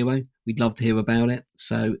unsung hero. We'd love to hear about it.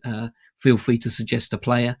 So feel free to suggest a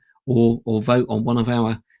player or vote on one of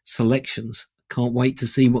our selections. Can't wait to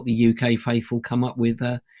see what the UK faithful come up with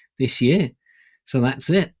this year. So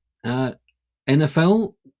that's it.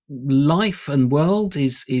 NFL life and world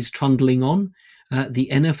is trundling on. The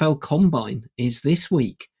NFL Combine is this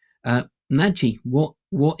week. Najee, what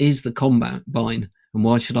is the Combine, and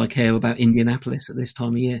why should I care about Indianapolis at this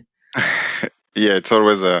time of year? Yeah, it's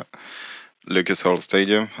always a Lucas Oil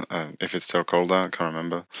Stadium, if it's still called that. I can't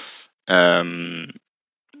remember.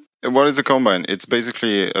 What is the Combine? It's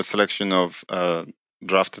basically a selection of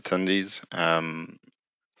draft attendees.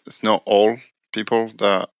 It's not all people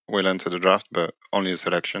that will enter the draft, but only a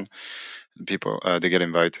selection. People they get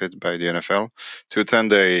invited by the NFL to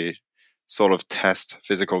attend a sort of test,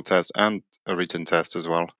 physical test, and a written test as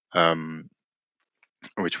well,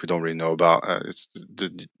 which we don't really know about. It's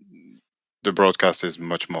the broadcast is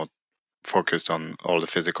much more focused on all the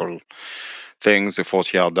physical things. The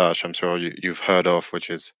 40-yard dash, I'm sure you've heard of, which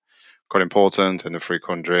is quite important, and the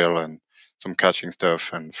frequent drill, and some catching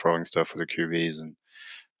stuff and throwing stuff for the QBs, and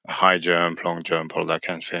a high jump, long jump, all that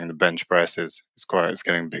kind of thing. The bench press is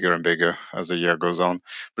getting bigger and bigger as the year goes on.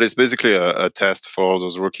 But it's basically a test for all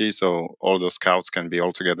those rookies, so all those scouts can be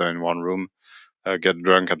all together in one room, get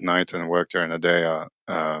drunk at night and work during the day,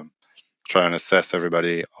 try and assess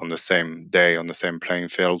everybody on the same day, on the same playing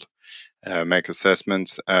field, make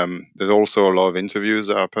assessments. There's also a lot of interviews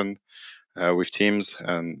that happen with teams,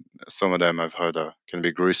 and some of them I've heard can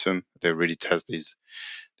be gruesome. They really test these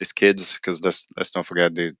kids, because let's not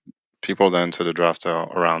forget, the people that enter the draft are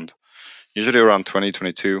around usually around 20,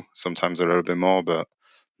 22, sometimes a little bit more, but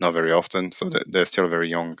not very often. So they're still very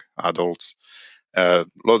young adults.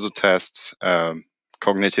 Lots of tests,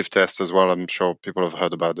 cognitive tests as well. I'm sure people have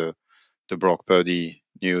heard about the Brock Purdy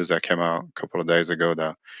news that came out a couple of days ago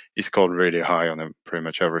that he scored really high on pretty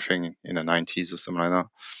much everything in the 90s or something like that,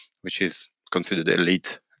 which is considered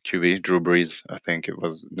elite QB. Drew Brees, I think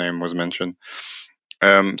name was mentioned.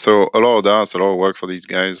 So a lot of that, it's a lot of work for these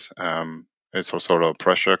guys. It's also a lot of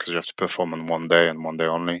pressure because you have to perform on one day and one day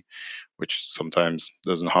only, which sometimes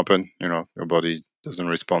doesn't happen. Your body doesn't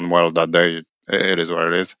respond well that day. It is what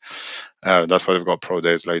it is. That's why they've got pro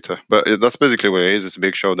days later. But that's basically what it is. It's a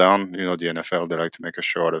big showdown. The NFL, they like to make a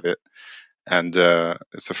show out of it. And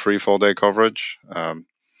it's a free 4-day coverage.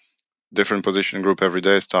 Different position group every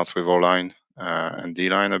day. Starts with O-line and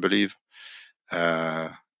D-line, I believe.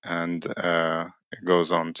 And it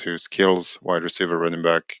goes on to skills, wide receiver, running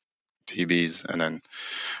back, DBs, and then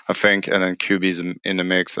QBs in the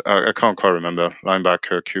mix. I can't quite remember.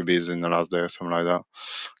 Linebacker, QBs in the last day or something like that.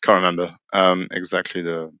 Can't remember exactly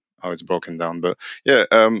how it's broken down. But yeah,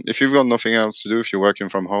 if you've got nothing else to do, if you're working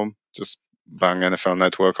from home, just bang NFL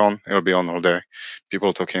Network on. It'll be on all day.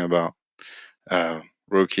 People talking about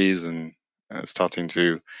rookies and starting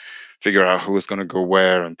to figure out who's going to go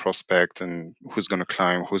where and prospect and who's going to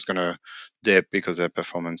climb, who's going to dip because their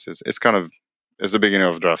performances. It's the beginning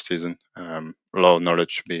of draft season. A lot of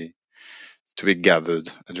knowledge to be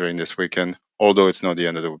gathered during this weekend. Although it's not the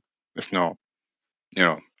end of it's not,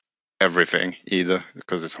 everything either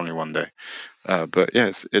because it's only one day. But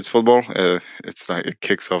yes, it's football. It's like it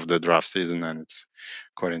kicks off the draft season and it's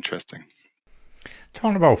quite interesting.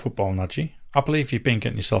 Talking about football, Najee, I believe you've been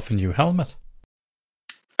getting yourself a new helmet.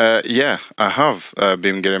 Yeah, I have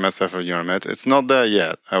been getting myself a new helmet. It's not there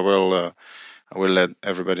yet. I will let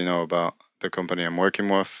everybody know about the company I'm working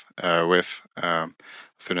with. As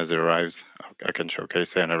soon as it arrives, I can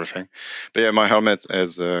showcase it and everything. But yeah, my helmet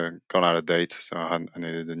has gone out of date, so I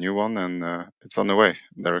needed a new one, and it's on the way.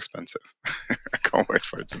 They're expensive. I can't wait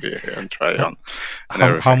for it to be here and try it on.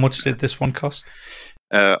 How much did this one cost?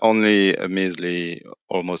 Only a measly,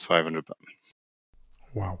 almost £500.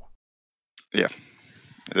 Wow. Yeah.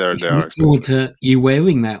 They are look forward to you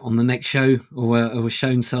wearing that on the next show or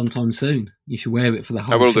shown sometime soon. You should wear it for the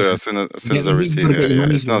whole show. I will do as soon as I receive it. Yeah,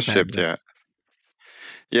 it's not shipped yet.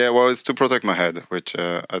 Yeah, well, it's to protect my head, which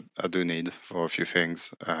I do need for a few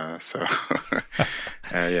things. So,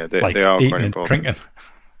 yeah, they are quite important. Drinking.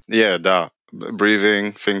 Yeah, that.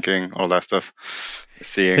 Breathing, thinking, all that stuff.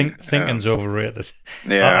 Seeing. Thinking's overrated.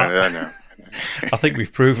 Yeah, I know. I think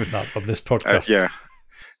we've proven that on this podcast.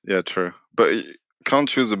 Yeah, true. But can't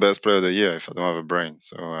choose the best player of the year if I don't have a brain.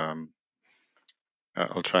 So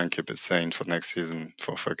I'll try and keep it sane for next season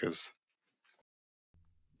for Focus.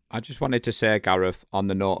 I just wanted to say, Gareth, on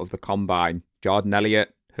the note of the Combine, Jordan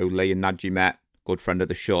Elliott, who Lee and Najee met, good friend of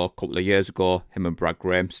the show, a couple of years ago, him and Brad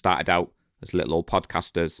Graham started out as little old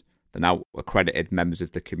podcasters. They're now accredited members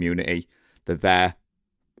of the community. They're there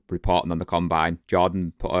reporting on the Combine.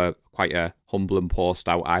 Jordan put quite a humbling post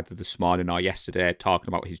out either this morning or yesterday talking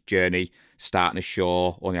about his journey, starting a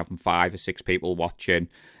show, only having 5 or 6 people watching.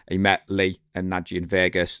 He met Lee and Najee in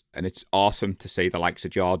Vegas, and it's awesome to see the likes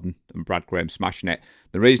of Jordan and Brad Graham smashing it.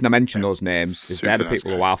 The reason I mention those names is they're the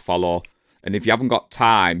people who I follow, and if you haven't got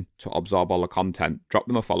time to absorb all the content, drop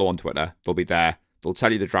them a follow on Twitter. They'll be there. They'll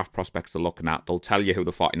tell you the draft prospects they're looking at. They'll tell you who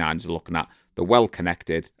the 49ers are looking at. They're well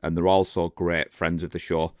connected, and they're also great friends of the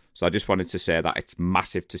show. So I just wanted to say that it's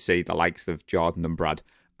massive to see the likes of Jordan and Brad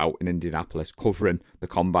out in Indianapolis covering the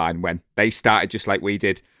Combine when they started just like we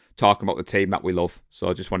did, talking about the team that we love. So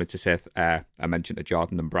I just wanted to say a mention to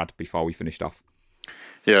Jordan and Brad before we finished off.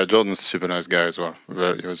 Yeah, Jordan's a super nice guy as well.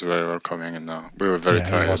 He was very welcoming, and we were very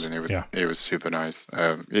tired, and he was super nice.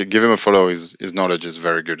 Give him a follow. His knowledge is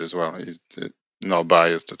very good as well. He's not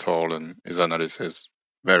biased at all, and his analysis is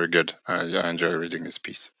very good. I enjoy reading his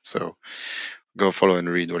piece. So go follow and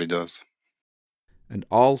read what he does. And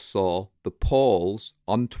also, the polls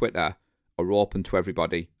on Twitter are open to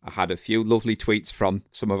everybody. I had a few lovely tweets from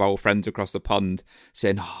some of our friends across the pond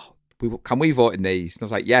saying, can we vote in these? And I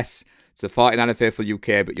was like, yes, it's the 49er Faithful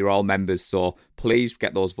UK, but you're all members, so please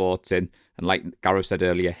get those votes in. And like Gareth said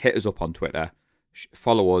earlier, hit us up on Twitter.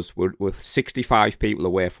 Follow us. We're 65 people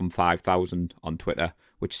away from 5,000 on Twitter,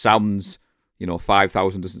 which sounds,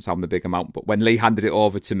 5,000 doesn't sound the big amount, but when Lee handed it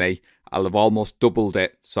over to me, I'll have almost doubled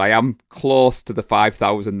it. So I am close to the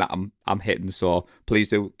 5,000 that I'm hitting. So please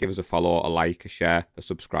do give us a follow, a like, a share, a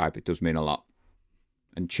subscribe. It does mean a lot.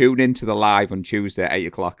 And tune in to the live on Tuesday at 8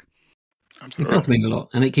 o'clock. Absolutely. It does mean a lot,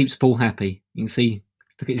 and it keeps Paul happy. You can see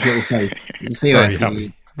Look at his little face. You see very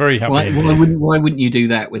happy. Very happy. Why wouldn't you do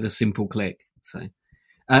that with a simple click? So,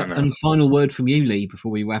 and final word from you, Lee,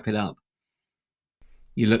 before we wrap it up.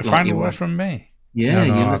 You look like final word from me. Yeah,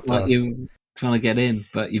 you look like you're trying to get in,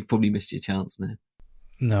 but you've probably missed your chance now.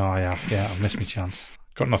 No, I have. Yeah, I've missed my chance.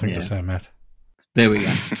 Got nothing to say, mate. There we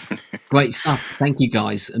go. Great stuff. Thank you,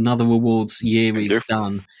 guys. Another awards year is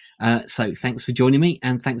done. So thanks for joining me,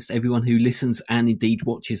 and thanks to everyone who listens and indeed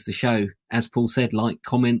watches the show. As Paul said, like,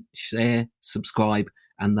 comment, share, subscribe,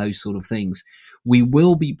 and those sort of things. We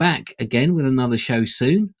will be back again with another show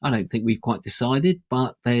soon. I don't think we've quite decided,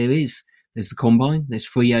 but there's the combine, there's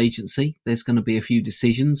free agency, there's going to be a few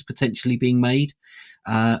decisions potentially being made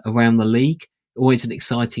around the league. Always an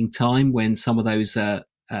exciting time when some of those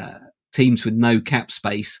teams with no cap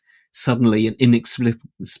space suddenly and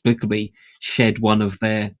inexplicably shed one of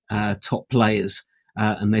their top players,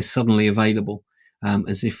 and they're suddenly available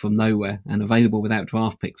as if from nowhere, and available without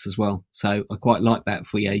draft picks as well. So I quite like that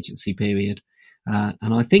free agency period,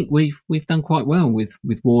 and I think we've done quite well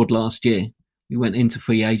with Ward last year. We went into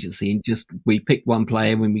free agency and we picked one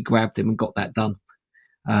player when we grabbed him and got that done.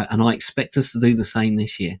 And I expect us to do the same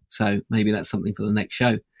this year. So maybe that's something for the next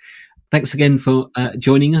show. Thanks again for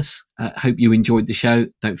joining us. Hope you enjoyed the show.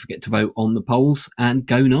 Don't forget to vote on the polls, and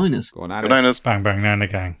go Niners. Go Niners. Bang, bang, Niner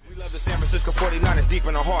gang. We love the San Francisco 49ers deep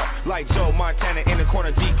in the heart. Like Joe Montana in the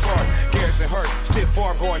corner, D. Clark. Garrison Hurst, stiff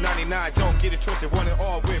farm going 99. Don't get it twisted. One and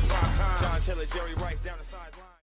all with prime time. John Taylor, Jerry Rice down the